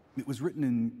ritual. It was written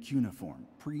in cuneiform,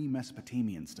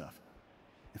 pre-Mesopotamian stuff.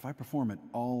 If I perform it,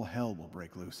 all hell will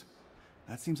break loose.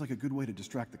 That seems like a good way to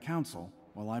distract the Council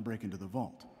while I break into the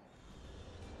vault.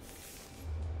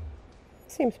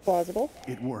 Seems plausible.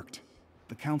 It worked.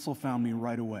 The Council found me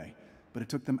right away, but it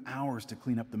took them hours to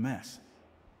clean up the mess.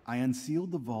 I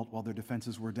unsealed the vault while their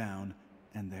defenses were down,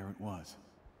 and there it was.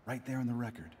 Right there in the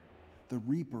record. The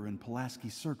Reaper in Pulaski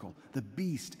Circle, the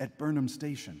Beast at Burnham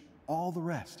Station, all the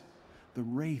rest. The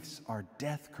Wraiths are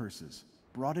death curses,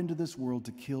 brought into this world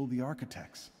to kill the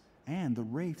architects. And the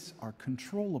Wraiths are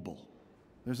controllable.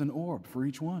 There's an orb for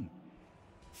each one.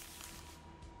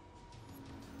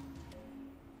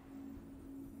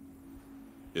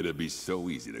 It'd be so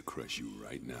easy to crush you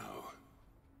right now.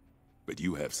 But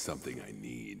you have something I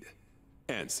need.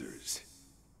 Answers.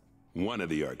 One of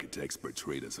the architects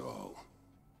betrayed us all.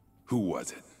 Who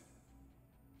was it?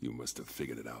 You must have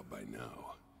figured it out by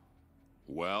now.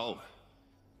 Well,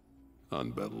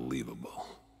 unbelievable.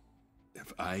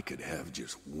 If I could have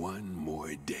just one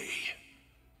more day,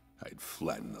 I'd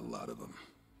flatten a lot of them.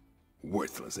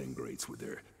 Worthless ingrates with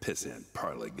their pissant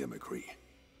parlor gimmickry.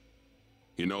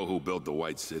 You know who built the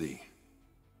White City?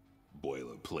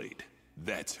 Boilerplate.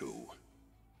 That's who.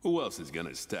 Who else is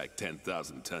gonna stack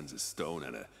 10,000 tons of stone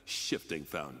on a shifting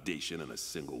foundation in a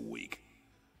single week?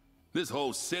 This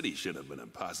whole city should have been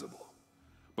impossible.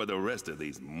 But the rest of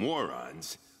these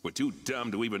morons were too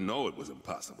dumb to even know it was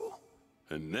impossible.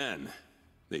 And then,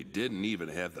 they didn't even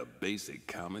have the basic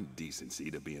common decency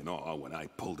to be in awe when I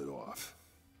pulled it off.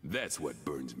 That's what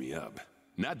burns me up.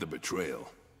 Not the betrayal.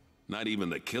 Not even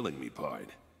the killing me part.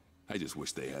 I just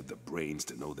wish they had the brains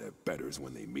to know their betters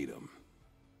when they meet them.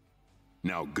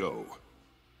 Now go.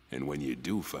 And when you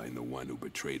do find the one who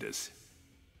betrayed us,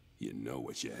 you know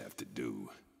what you have to do.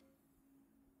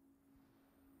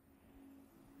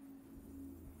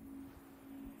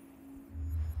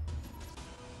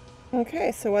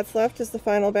 Okay, so what's left is the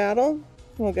final battle.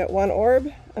 We'll get one orb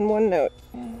and one note.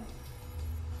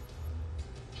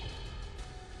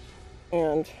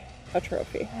 And a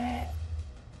trophy.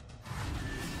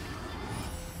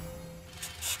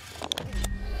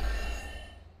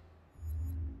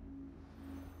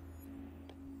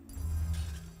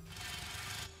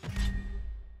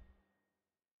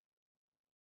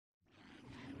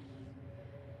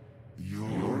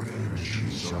 Your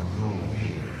energies are known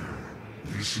here.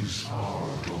 This is our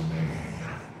domain.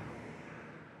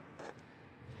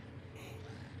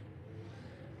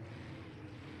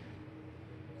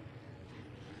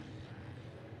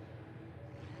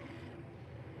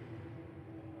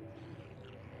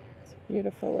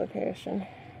 Beautiful location.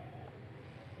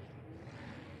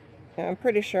 Yeah, I'm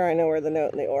pretty sure I know where the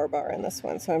note and the orb are in this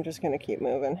one, so I'm just going to keep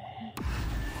moving.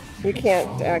 You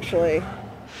can't actually... But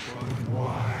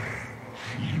why?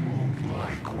 You won't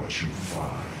like what you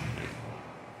find.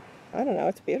 I don't know,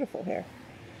 it's beautiful here.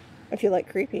 If you like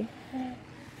creepy.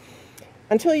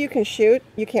 Until you can shoot,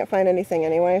 you can't find anything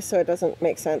anyway, so it doesn't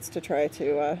make sense to try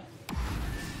to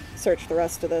search the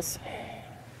rest of this.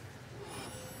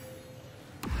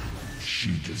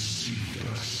 She deceived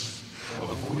us,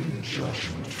 avoided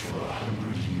judgment for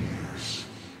 100 years.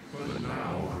 But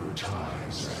now her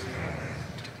time's at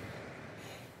hand.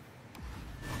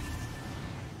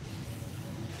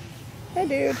 Hi,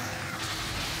 dude.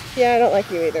 Yeah, I don't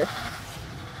like you either.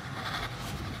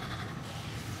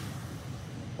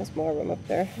 There's more of them up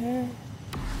there.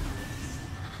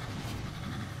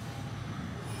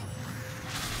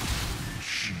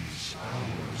 She's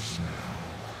ours now.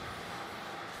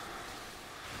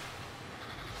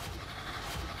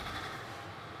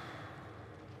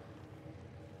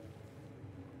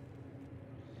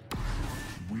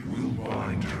 We will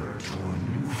bind her to a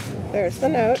new form. There's the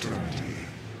note.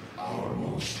 Our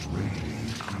most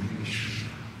radiant creation.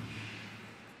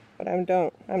 But I'm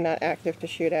not active to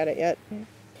shoot at it yet.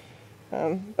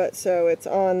 But so it's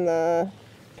on the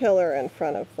pillar in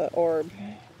front of the orb.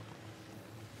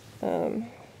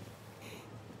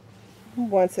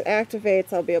 Once it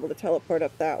activates, I'll be able to teleport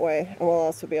up that way, and we'll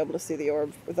also be able to see the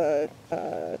orb, the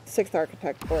sixth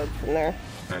architect orb from there.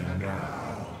 And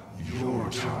now, your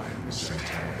time is at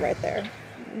hand. Right there.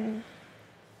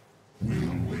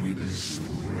 We'll witness the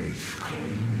Wraith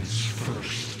claim its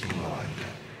first blood.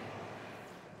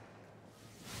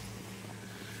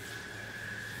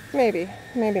 Maybe,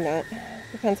 maybe not.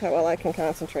 Depends how well I can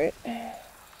concentrate.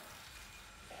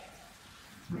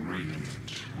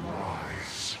 Radiant,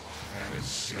 rise, and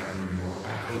scatter your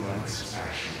acolytes'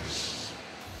 ashes.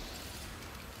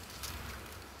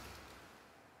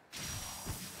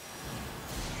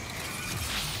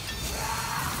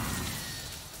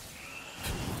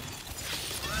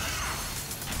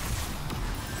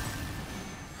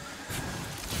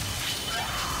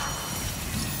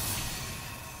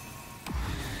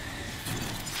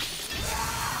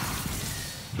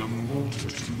 The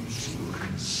multitudes will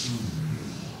consume you.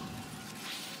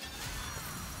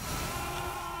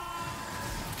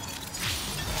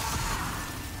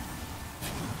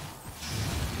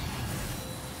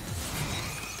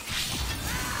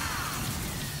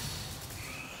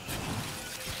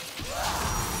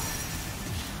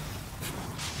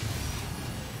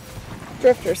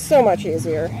 Drifter's so much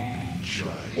easier.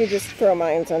 You just throw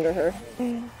mines under her.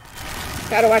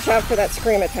 Gotta watch out for that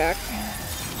scream attack.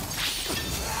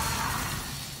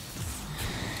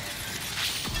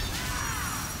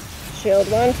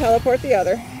 Shield one, teleport the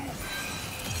other.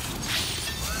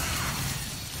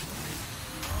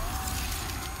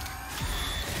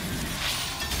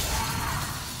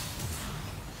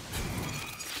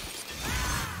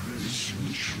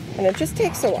 And it just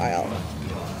takes a while.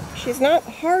 She's not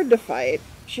hard to fight,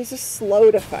 she's just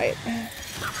slow to fight.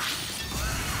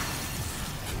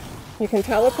 You can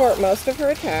teleport most of her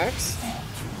attacks.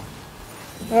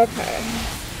 Okay.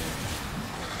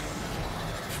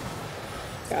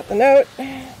 Got the note. We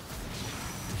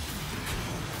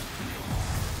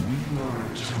are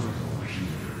eternal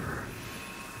here.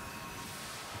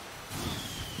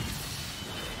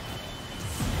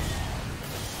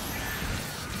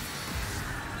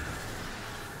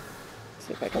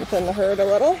 See if I can thin the herd a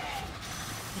little.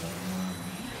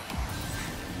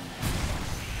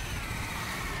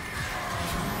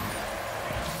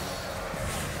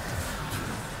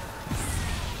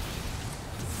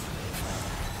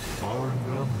 Our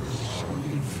numbers are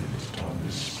infinite on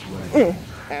this plane.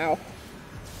 Ow.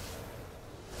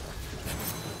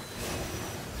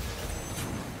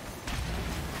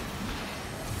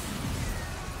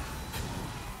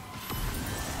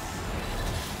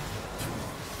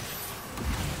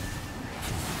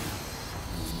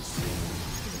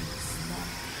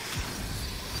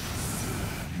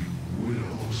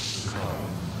 Will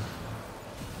succumb.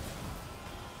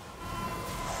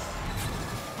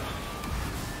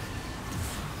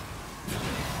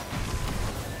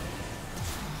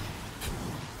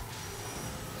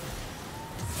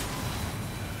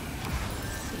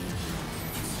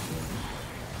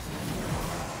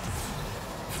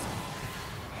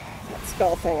 That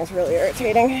skull thing is really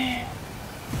irritating.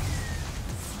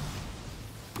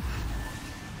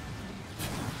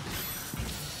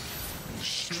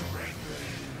 Strengthen.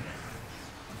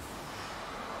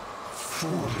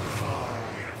 Fortify.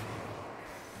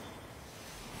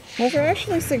 Those are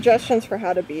actually suggestions for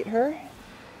how to beat her.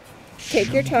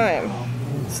 Take your time.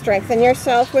 Strengthen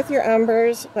yourself with your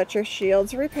embers. Let your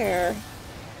shields repair.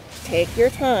 Take your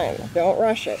time. Don't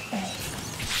rush it.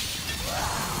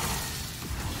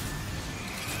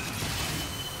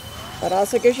 That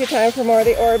also gives you time for more of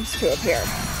the orbs to appear,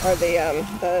 or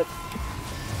the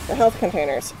health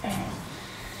containers.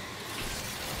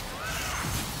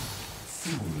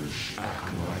 Foolish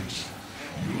acolytes.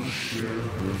 You'll share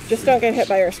her Just don't get hit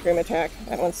by her scream attack.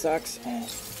 That one sucks.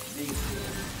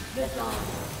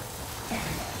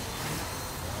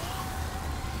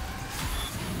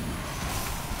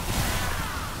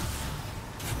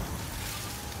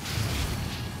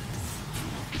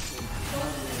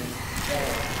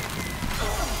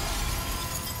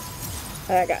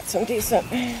 I got some decent.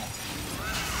 You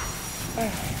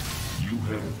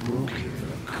have broken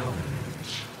the covenant.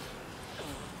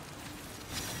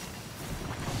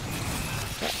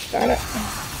 Gosh darn it.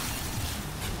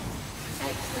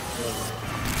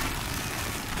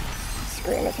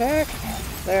 Scream attack.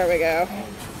 There we go.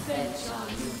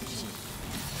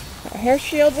 Now, her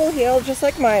shield will heal just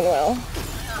like mine will.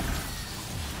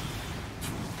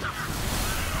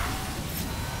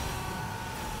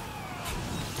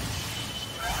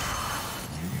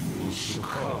 You will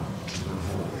succumb to the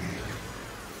void.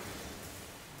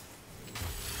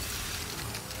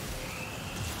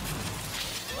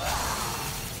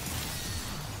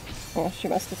 Oh, she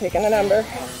must have taken a number.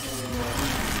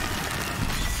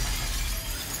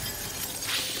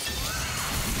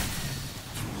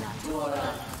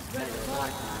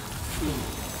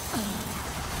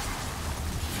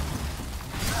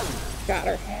 Got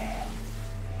her.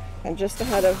 And just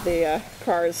ahead of the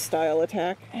Cars style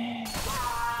attack.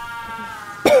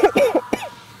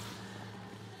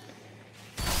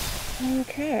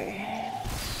 Okay.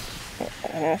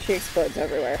 And now she explodes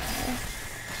everywhere.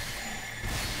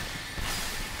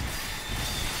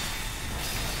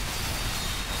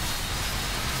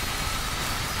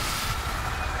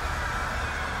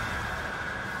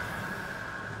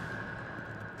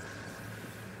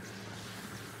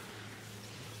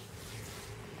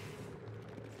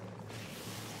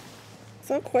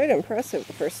 So quite impressive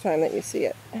the first time that you see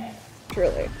it,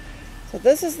 truly. So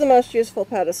this is the most useful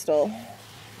pedestal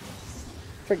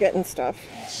for getting stuff,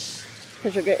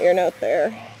 because you'll get your note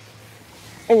there,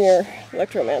 and your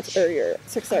electromancer, or your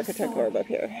sixth architect orb up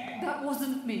here. That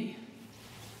wasn't me.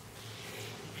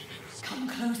 Come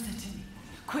closer to me,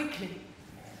 quickly.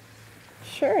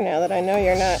 Sure, now that I know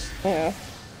you're not, you know,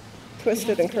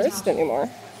 twisted and cursed anymore.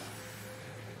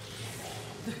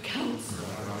 The council.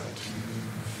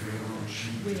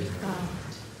 We're bound.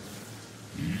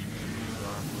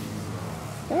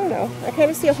 I don't know. I kind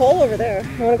of see a hole over there.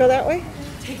 You want to go that way?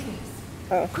 Take this.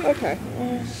 Oh, okay.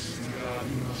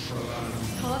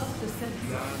 Past the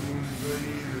center.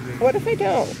 What if I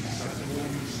don't?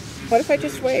 What if I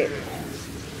just wait?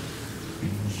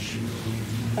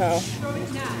 Oh. Throw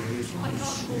it now. I can't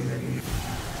hold it.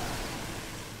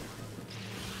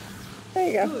 There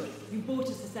you go. Good. You bought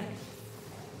us a second.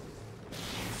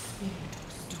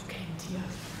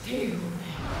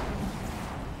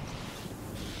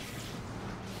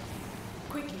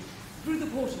 Quickly, through the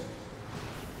portal.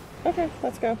 Okay,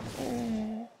 let's go.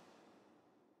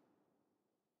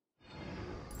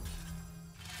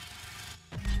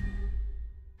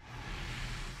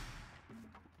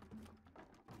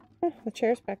 The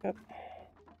chair's back up.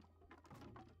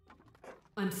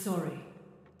 I'm sorry.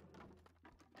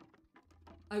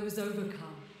 I was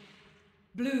overcome.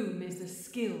 Bloom is a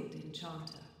skilled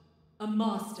enchanter, a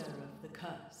master of the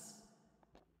curse.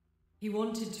 He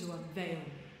wanted to unveil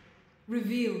me,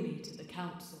 reveal me to the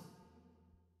council.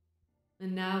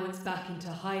 And now it's back into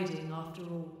hiding after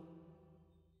all.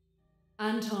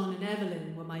 Anton and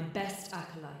Evelyn were my best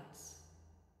acolytes.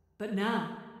 But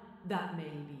now, that may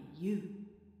be you.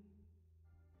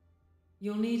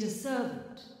 You'll need a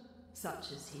servant,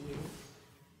 such as he is.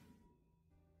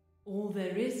 All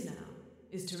there is now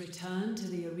is to return to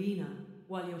the arena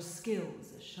while your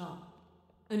skills are sharp,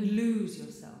 and lose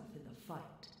yourself in the fight.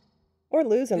 Or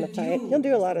lose in the fight. You'll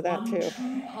do a lot of that too.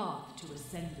 True path to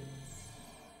ascendance.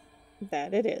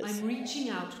 That it is. I'm reaching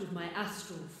out with my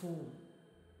astral form.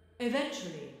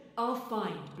 Eventually, I'll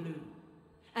find Bloom,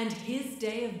 and his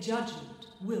day of judgment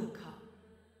will come.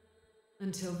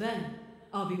 Until then,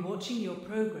 I'll be watching your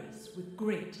progress with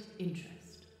great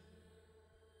interest.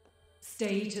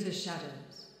 Stay to the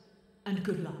shadows, and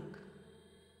good luck.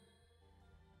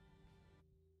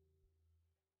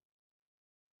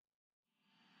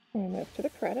 We move to the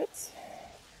credits.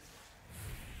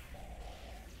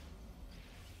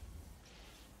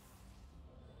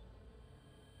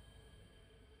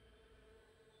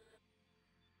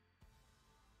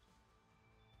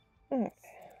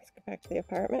 Get back to the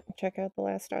apartment and check out the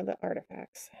last of the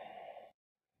artifacts.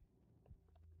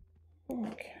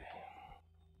 Okay.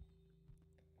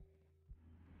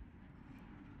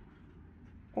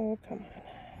 Oh, come on.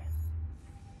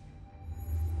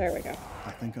 There we go.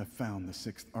 I think I've found the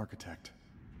 6th architect.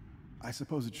 I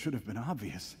suppose it should have been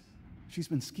obvious. She's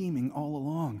been scheming all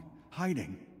along,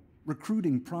 hiding,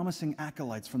 recruiting promising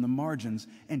acolytes from the margins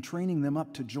and training them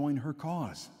up to join her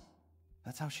cause.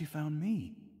 That's how she found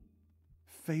me.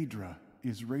 Phaedra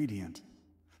is Radiant,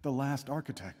 the last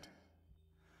architect.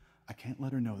 I can't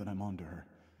let her know that I'm onto her.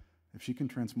 If she can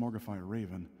transmogrify a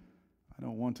raven, I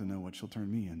don't want to know what she'll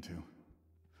turn me into.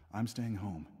 I'm staying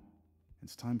home.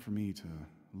 It's time for me to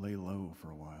lay low for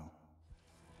a while.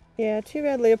 Yeah, too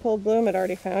bad Leopold Bloom had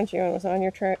already found you and was on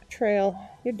your trail.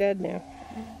 You're dead now.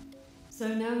 So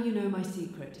now you know my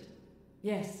secret.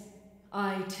 Yes,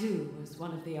 I too was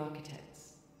one of the architects.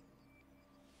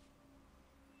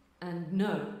 And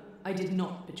no, I did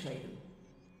not betray them.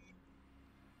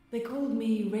 They called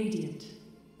me Radiant,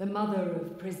 the mother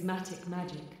of prismatic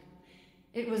magic.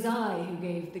 It was I who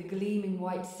gave the gleaming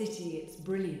white city its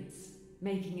brilliance,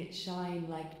 making it shine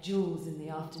like jewels in the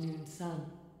afternoon sun.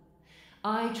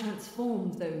 I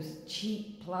transformed those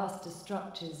cheap plaster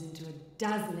structures into a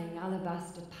dazzling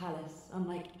alabaster palace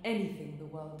unlike anything the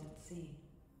world had seen.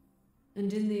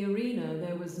 And in the arena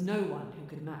there was no one who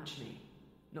could match me.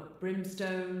 Not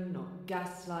brimstone, not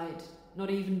gaslight, not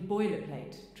even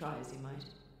boilerplate, try as you might.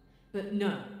 But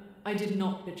no, I did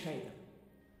not betray them.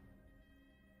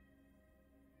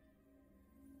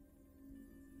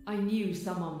 I knew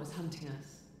someone was hunting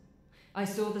us. I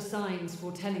saw the signs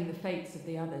foretelling the fates of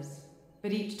the others,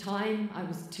 but each time I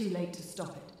was too late to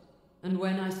stop it. And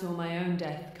when I saw my own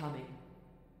death coming,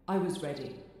 I was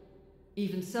ready.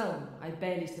 Even so, I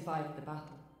barely survived the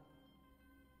battle.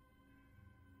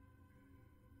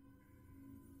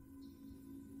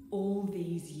 All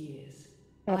these years,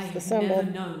 That's I the have symbol.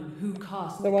 never known who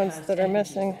cast The ones cursed that are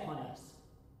energies missing. upon us.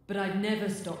 But I've never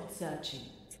stopped searching.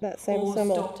 It's that same Or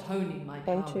symbol. stopped honing my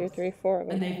powers. 1, 2, 3, 4 of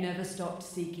them. And they've never stopped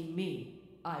seeking me,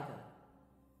 either.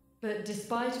 But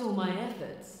despite all my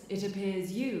efforts, it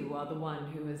appears you are the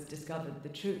one who has discovered the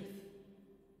truth.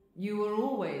 You were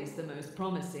always the most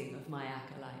promising of my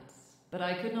acolytes, but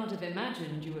I could not have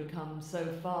imagined you would come so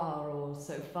far or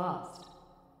so fast.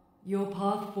 Your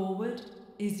path forward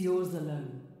is yours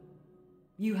alone.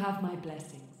 You have my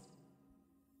blessings.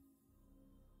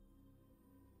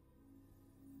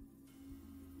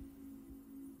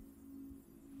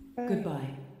 Bye.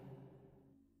 Goodbye.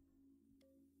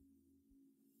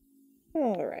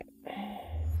 Alright.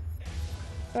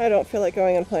 I don't feel like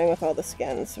going and playing with all the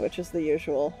skins, which is the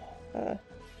usual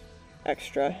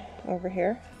extra over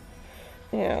here.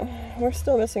 Yeah, we're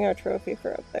still missing our trophy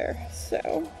for up there, so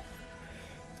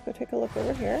let's go take a look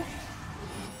over here.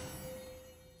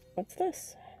 What's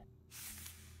this?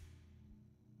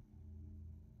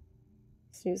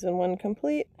 Season 1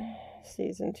 complete.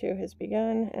 Season 2 has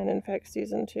begun, and in fact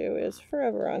Season 2 is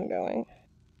forever ongoing.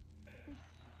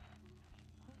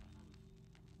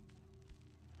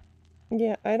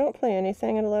 Yeah, I don't play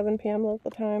anything at 11 p.m.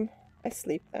 local time. I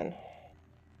sleep then.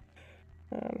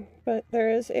 But there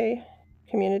is a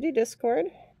community Discord,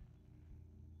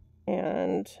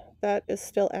 and that is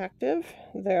still active.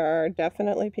 There are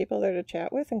definitely people there to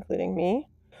chat with, including me.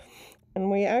 And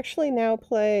we actually now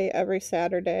play every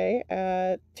Saturday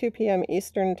at 2 p.m.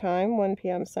 Eastern Time, 1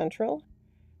 p.m. Central.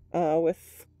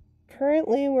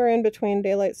 Currently we're in between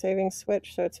daylight savings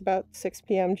switch, so it's about 6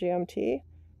 p.m. GMT.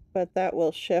 But that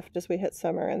will shift as we hit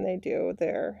summer and they do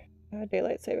their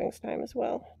daylight savings time as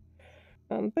well.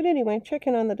 But anyway, check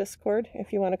in on the Discord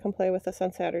if you want to come play with us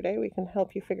on Saturday. We can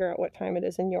help you figure out what time it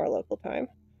is in your local time.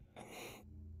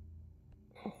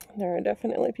 There are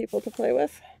definitely people to play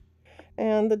with.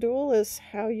 And the duel is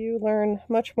how you learn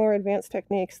much more advanced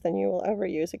techniques than you will ever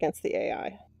use against the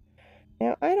AI.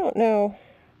 Now, I don't know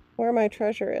where my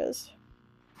treasure is.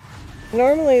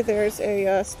 Normally there's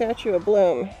a statue of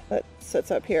Bloom that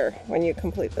sits up here when you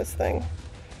complete this thing.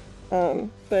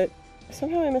 But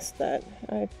somehow I missed that.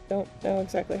 I don't know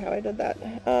exactly how I did that.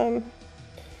 So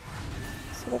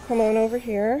we'll come on over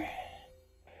here.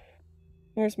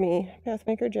 There's me,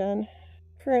 Pathmaker Jen.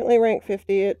 Currently rank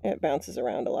 50, it bounces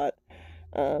around a lot.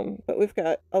 But we've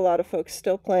got a lot of folks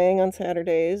still playing on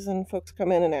Saturdays and folks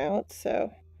come in and out,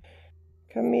 so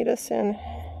come meet us in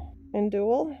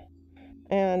Duel.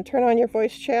 And turn on your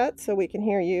voice chat so we can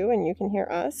hear you and you can hear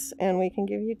us, and we can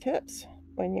give you tips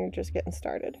when you're just getting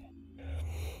started.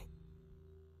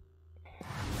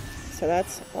 So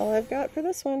that's all I've got for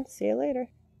this one. See you later.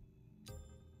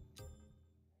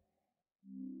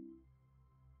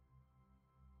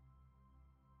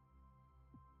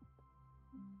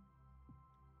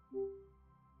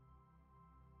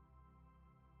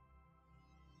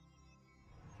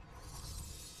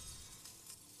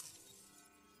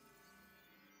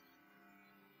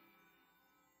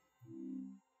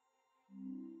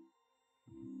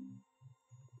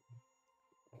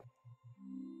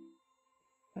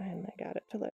 at it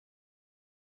to let